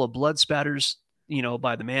a couple of blood spatters,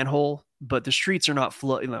 by the manhole, but the streets are not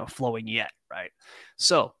flowing yet, right?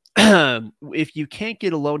 So if you can't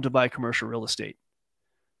get a loan to buy commercial real estate,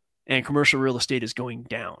 and commercial real estate is going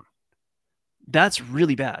down, that's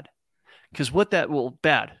really bad. Because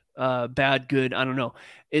bad, good, I don't know.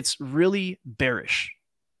 It's really bearish.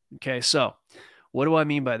 Okay, so what do I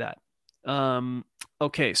mean by that?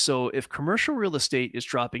 Okay, so if commercial real estate is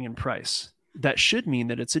dropping in price, that should mean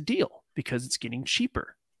that it's a deal because it's getting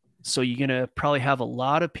cheaper. So you're going to probably have a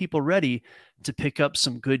lot of people ready to pick up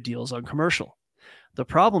some good deals on commercial. The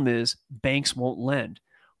problem is banks won't lend.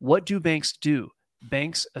 What do banks do?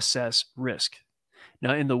 Banks assess risk.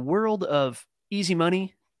 Now, in the world of easy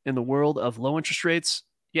money, in the world of low interest rates,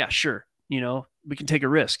 yeah, sure. We can take a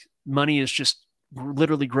risk. Money is just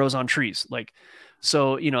literally grows on trees.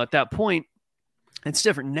 So at that point, it's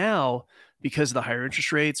different now because of the higher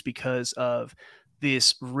interest rates, because of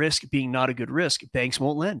this risk being not a good risk, banks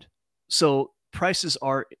won't lend. So prices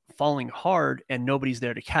are falling hard and nobody's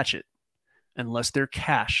there to catch it unless they're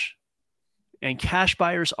cash. And cash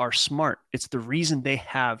buyers are smart. It's the reason they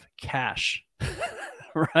have cash,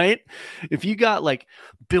 right? If you got like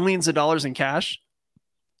billions of dollars in cash,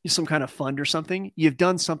 some kind of fund or something, you've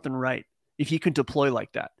done something right if you can deploy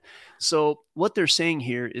like that. So what they're saying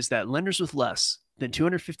here is that lenders with less than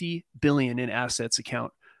 $250 billion in assets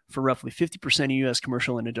account for roughly 50% of U.S.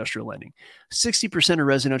 commercial and industrial lending, 60% of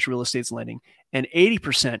residential real estate lending, and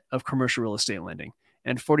 80% of commercial real estate lending,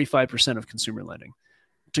 and 45% of consumer lending.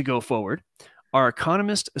 To go forward, our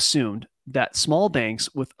economist assumed that small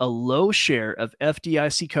banks with a low share of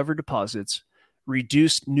FDIC covered deposits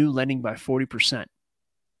reduced new lending by 40%.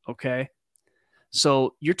 Okay.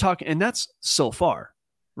 So you're talking, and that's so far,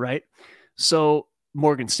 right? So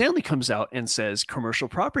Morgan Stanley comes out and says commercial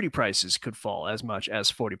property prices could fall as much as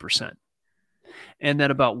 40%. And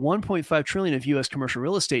that about 1.5 trillion of U.S. commercial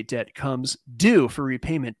real estate debt comes due for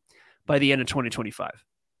repayment by the end of 2025.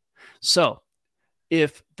 So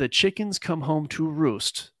if the chickens come home to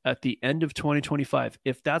roost at the end of 2025,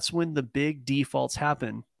 if that's when the big defaults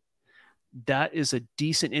happen, that is a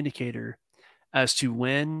decent indicator as to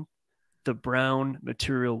when the brown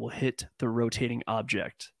material will hit the rotating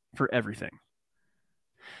object for everything.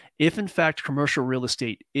 If in fact commercial real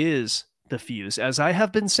estate is the fuse, as I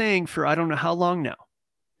have been saying for I don't know how long now,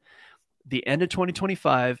 the end of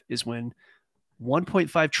 2025 is when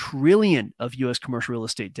 1.5 trillion of U.S. commercial real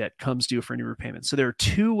estate debt comes due for any repayment. So there are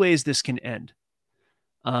two ways this can end.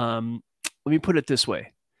 Let me put it this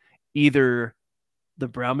way. Either the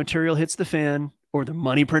brown material hits the fan or the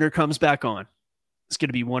money printer comes back on. It's going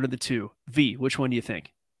to be one of the two. V, which one do you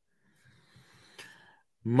think?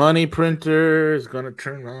 Money printer is going to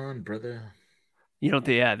turn on, brother. You don't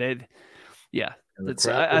think? Yeah. That's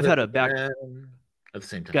I've had a back at the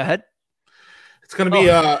same time. Go ahead. It's going to be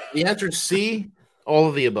the answer is C, all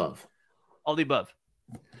of the above. All the above.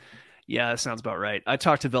 Yeah, that sounds about right. I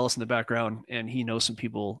talked to Velas in the background, and he knows some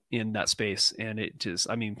people in that space, and it just,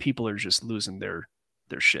 I mean, people are just losing their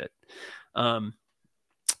shit.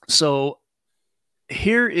 So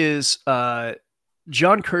here is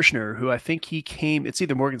John Kirshner, who I think he came, it's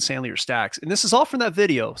either Morgan Stanley or Stacks, and this is all from that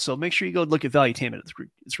video, so make sure you go look at Valuetainment.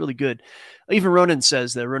 It's really good. Even Ronan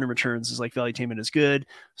says that Ronan Returns is like Valuetainment is good.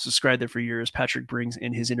 Subscribed there for years. Patrick brings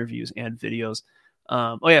in his interviews and videos.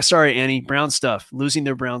 Oh yeah, sorry, Annie. Brown stuff, losing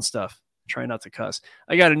their brown stuff. Try not to cuss.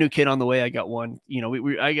 I got a new kid on the way. I got one. You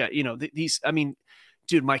know, I got, you know, these. I mean,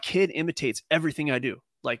 dude, my kid imitates everything I do.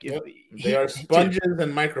 Like, they are sponges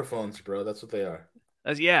and microphones, bro. That's what they are.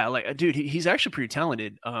 Yeah, like, dude, he's actually pretty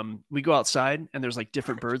talented. We go outside and there's like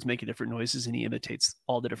different birds making different noises, and he imitates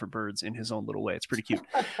all the different birds in his own little way. It's pretty cute.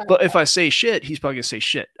 But if I say shit, he's probably gonna say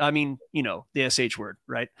shit. I mean, you know, the SH word,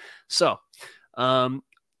 right? So,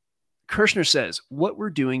 Kirshner says, what we're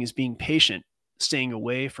doing is being patient, staying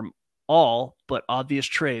away from all but obvious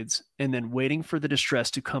trades, and then waiting for the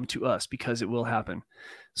distress to come to us, because it will happen.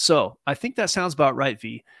 So I think that sounds about right,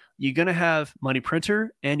 V. You're going to have money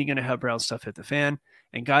printer, and you're going to have brown stuff hit the fan.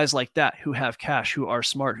 And guys like that who have cash, who are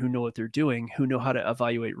smart, who know what they're doing, who know how to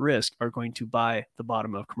evaluate risk, are going to buy the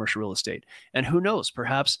bottom of commercial real estate. And who knows,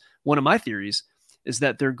 perhaps one of my theories is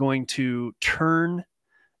that they're going to turn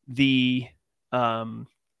these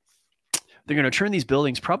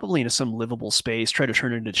buildings probably into some livable space, try to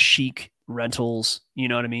turn it into chic rentals, you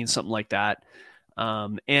know what I mean? Something like that.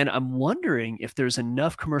 And I'm wondering if there's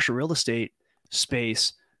enough commercial real estate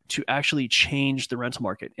space to actually change the rental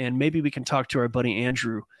market. And maybe we can talk to our buddy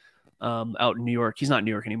Andrew out in New York. He's not in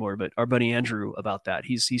New York anymore, but our buddy Andrew about that.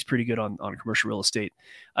 He's pretty good on commercial real estate.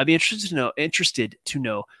 I'd be interested to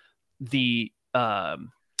know the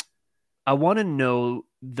I want to know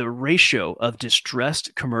the ratio of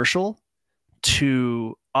distressed commercial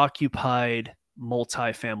to occupied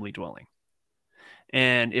multifamily dwelling.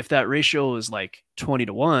 And if that ratio is like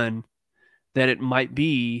 20-1, then it might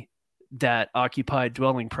be that occupied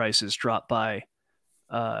dwelling prices drop by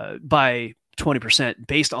 20%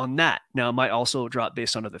 based on that. Now it might also drop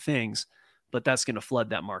based on other things, but that's going to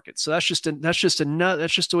flood that market. So that's just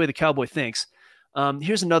the way the cowboy thinks.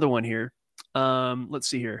 Here's another one here. Let's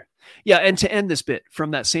see here. Yeah. And to end this bit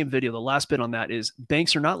from that same video, the last bit on that is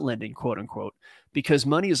banks are not lending, quote unquote, because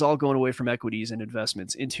money is all going away from equities and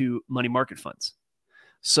investments into money market funds.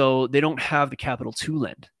 So they don't have the capital to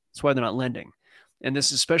lend. That's why they're not lending. And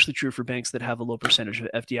this is especially true for banks that have a low percentage of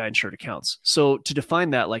FDI insured accounts. So to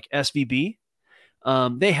define that, like SVB,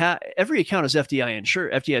 they have every account is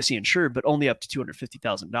FDIC insured, but only up to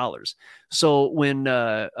 $250,000. So when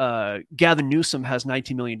Gavin Newsom has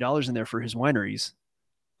 $19 million in there for his wineries,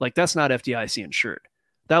 like that's not FDIC insured.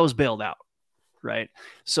 That was bailed out, right?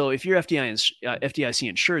 So if you're FDIC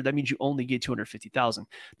insured, that means you only get $250,000.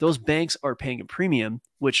 Those banks are paying a premium,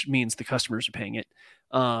 which means the customers are paying it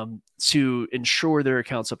to insure their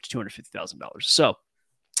accounts up to $250,000. So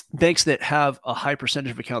banks that have a high percentage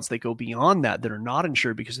of accounts that go beyond that are not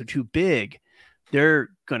insured because they're too big, they're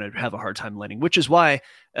going to have a hard time lending, which is why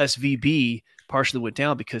SVB partially went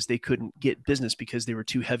down, because they couldn't get business because they were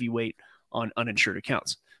too heavyweight on uninsured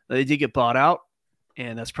accounts. They did get bought out,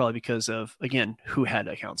 and that's probably because of, again, who had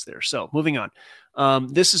accounts there. So moving on.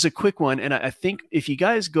 This is a quick one. And I think if you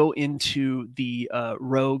guys go into the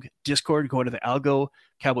Rogue Discord, go into the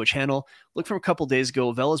AlgoCowboy channel, look from a couple days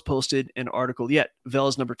ago, Vela's posted an article.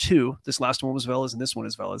 Vela's number 2. This last one was Vela's, and this one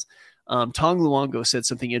is Vela's. Tong Luongo said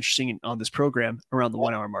something interesting on this program around the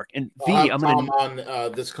 1 hour mark. And V, I'm going to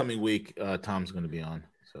on this coming week. Tom's going to be on.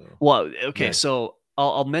 So okay. Yeah. So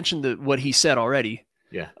I'll mention what he said already.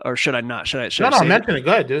 Yeah. Or should I not? Should I mention it?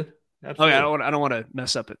 Go ahead, dude. Absolutely. Okay, I don't want to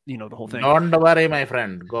mess up the whole thing. Don't worry, my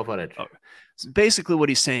friend. Go for it. So basically what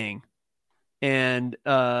he's saying, and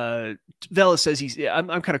Velas says I'm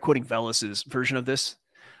kind of quoting Velas's version of this.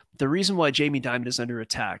 The reason why Jamie Dimon is under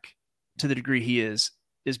attack to the degree he is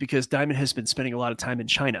because Dimon has been spending a lot of time in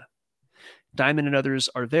China. Dimon and others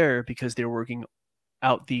are there because they're working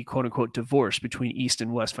out the quote unquote divorce between East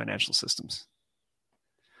and West financial systems.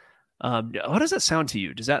 How does that sound to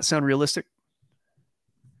you? Does that sound realistic?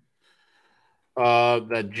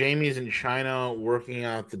 That Jamie's in China working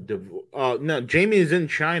out the divorce. No, Jamie's in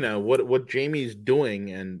China. What Jamie's doing,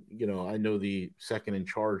 and I know the second in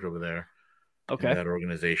charge over there. Okay. In that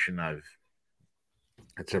organization, I've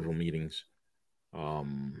had several meetings.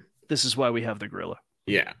 This is why we have the gorilla.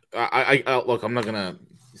 Yeah, I look. I'm not gonna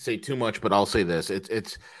say too much, but I'll say this: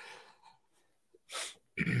 it's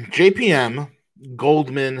JPM.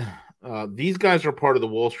 Goldman, these guys are part of the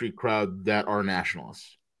Wall Street crowd that are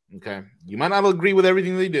nationalists. Okay, you might not agree with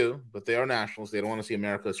everything they do, but they are nationalists. They don't want to see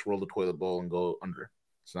America swirl the toilet bowl and go under.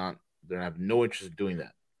 It's not. They have no interest in doing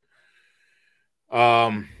that.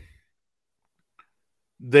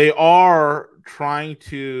 They are trying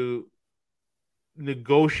to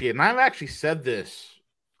negotiate, and I've actually said this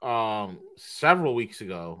several weeks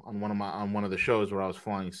ago on one of the shows where I was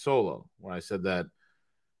flying solo, where I said that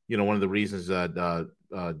one of the reasons that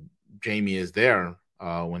Jamie is there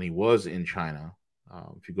when he was in China.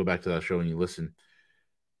 If you go back to that show and you listen,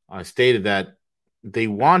 I stated that they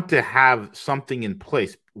want to have something in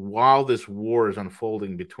place while this war is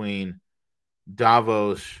unfolding between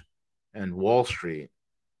Davos and Wall Street.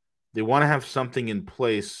 They want to have something in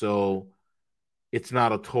place so it's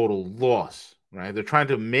not a total loss, right? They're trying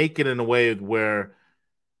to make it in a way where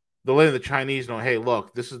they're letting the Chinese know, hey,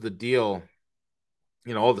 look, this is the deal.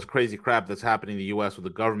 All this crazy crap that's happening in the U.S. with the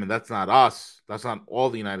government, that's not us. That's not all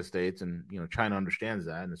the United States. And, China understands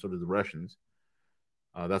that, and so do the Russians.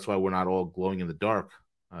 That's why we're not all glowing in the dark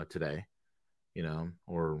today,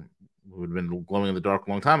 or we would have been glowing in the dark a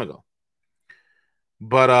long time ago.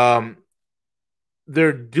 But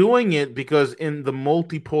they're doing it because in the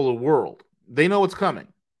multipolar world, they know what's coming.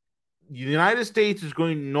 The United States is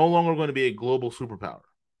no longer going to be a global superpower.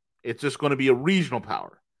 It's just going to be a regional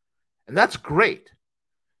power. And that's great.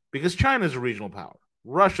 Because China is a regional power.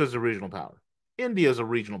 Russia is a regional power. India is a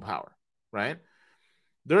regional power, right?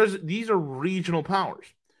 These are regional powers.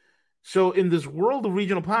 So in this world of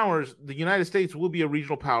regional powers, the United States will be a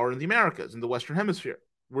regional power in the Americas, in the Western Hemisphere.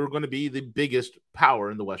 We're going to be the biggest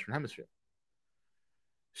power in the Western Hemisphere.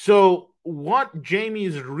 So what Jamie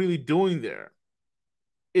is really doing there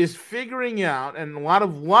is figuring out, and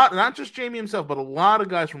not just Jamie himself, but a lot of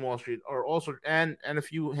guys from Wall Street are also, and a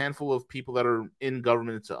handful of people that are in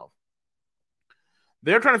government itself.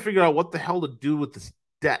 They're trying to figure out what the hell to do with this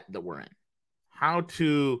debt that we're in, how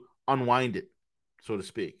to unwind it, so to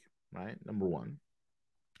speak, right? Number one.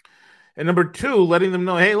 And number two, letting them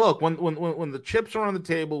know, hey, look, when the chips are on the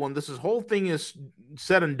table, when this whole thing is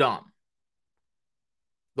said and done,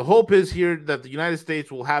 the hope is here that the United States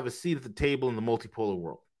will have a seat at the table in the multipolar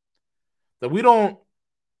world. That we don't,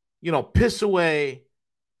 piss away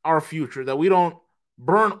our future. That we don't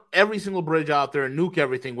burn every single bridge out there and nuke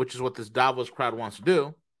everything, which is what this Davos crowd wants to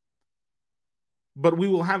do. But we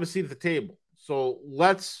will have a seat at the table. So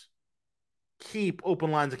let's keep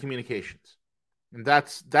open lines of communications. And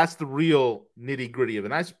that's the real nitty-gritty of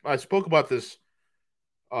it. And I spoke about this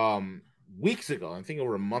weeks ago, I think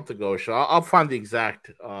over a month ago or so. I'll find the exact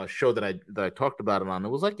show that I talked about it on. It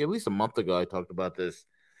was like at least a month ago I talked about this.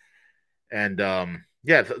 And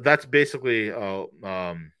that's basically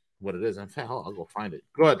what it is. In fact, I'll go find it.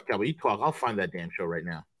 Go ahead, Cowboy. You talk. I'll find that damn show right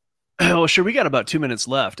now. Oh, sure. We got about 2 minutes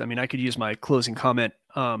left. I mean, I could use my closing comment.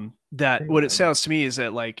 That what it sounds to me is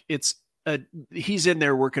that like he's in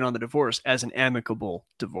there working on the divorce as an amicable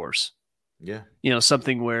divorce. Yeah.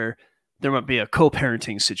 Something where there might be a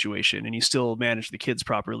co-parenting situation and you still manage the kids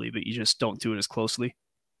properly, but you just don't do it as closely.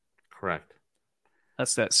 Correct.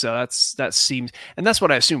 That's that. So that seems, and that's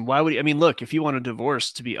what I assume. Why would look, if you want a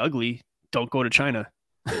divorce to be ugly, don't go to China.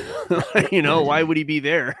 Why would he be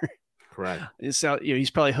there? Correct. He's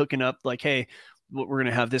probably hooking up like, hey, we're going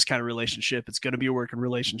to have this kind of relationship. It's going to be a working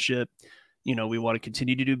relationship. We want to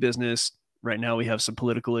continue to do business. Right now we have some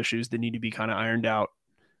political issues that need to be kind of ironed out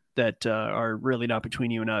that are really not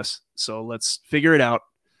between you and us. So let's figure it out.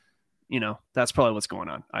 That's probably what's going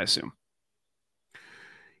on, I assume.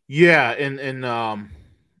 Yeah. In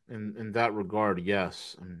that regard,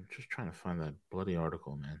 yes. I'm just trying to find that bloody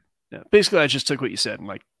article, man. Yeah. Basically, I just took what you said and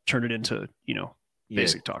like turned it into,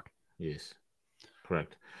 basic talk. Yes.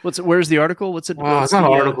 Correct. Where's the article? What's it? Oh, it's not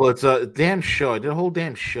an article. It's a damn show. I did a whole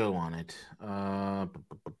damn show on it.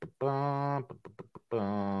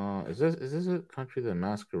 Is this a country that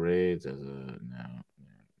masquerades as a no?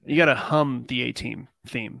 You got to hum the A-Team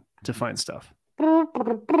theme to find stuff. How's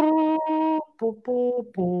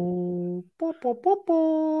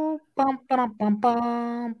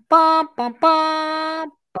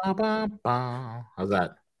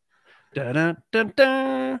that? Da, da, da,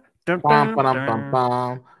 da.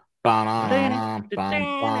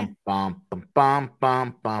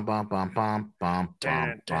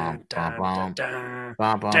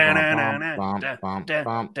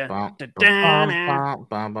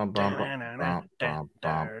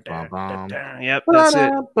 Yep, that's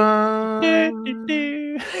it.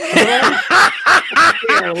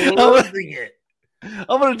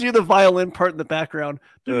 I'm gonna do the violin part in the background.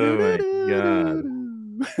 Oh my god.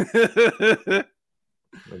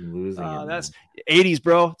 I'm losing it. That's 80s,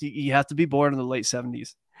 bro. You have to be born in the late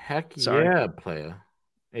 70s. Heck Sorry. yeah, player.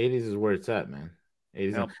 80s is where it's at, man.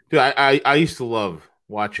 80s. Yep. Dude, I used to love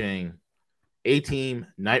watching A-Team,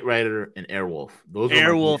 Knight Rider, and Airwolf. Those were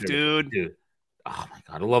Airwolf, dude. Oh my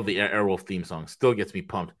god, I love the Airwolf theme song. Still gets me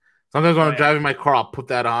pumped. Sometimes when I'm driving my car, I'll put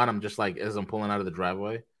that on. I'm just like, as I'm pulling out of the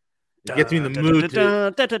driveway, it gets me in the mood.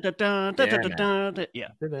 Yeah,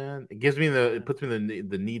 it gives me it puts me in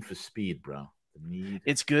the need for speed, bro.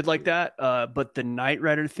 It's good like that. But the Knight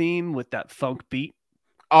Rider theme with that funk beat.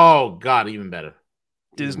 Oh god, even better.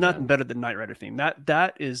 There's nothing better than Knight Rider theme.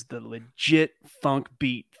 That is the legit funk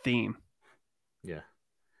beat theme. Yeah,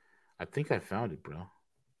 I think I found it, bro.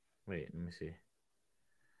 Wait, let me see.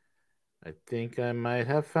 I think I might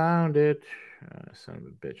have found it. Son of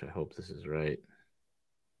a bitch. I hope this is right.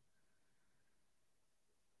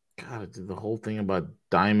 God, it did the whole thing about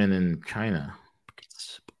diamond in China.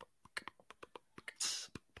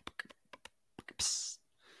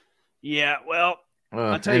 Yeah, well,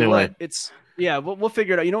 I'll tell you what. We'll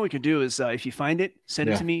figure it out. You know what we could do is if you find it, send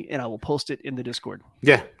it to me, and I will post it in the Discord.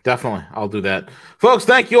 Yeah, definitely. I'll do that. Folks,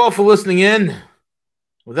 thank you all for listening in.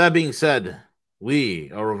 With that being said,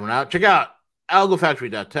 we are over and out. Check out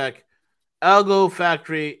algofactory.tech,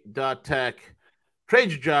 algofactory.tech.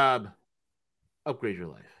 Trade your job, upgrade your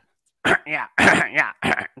life. Yeah.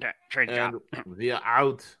 Trade your job. We are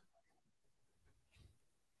out.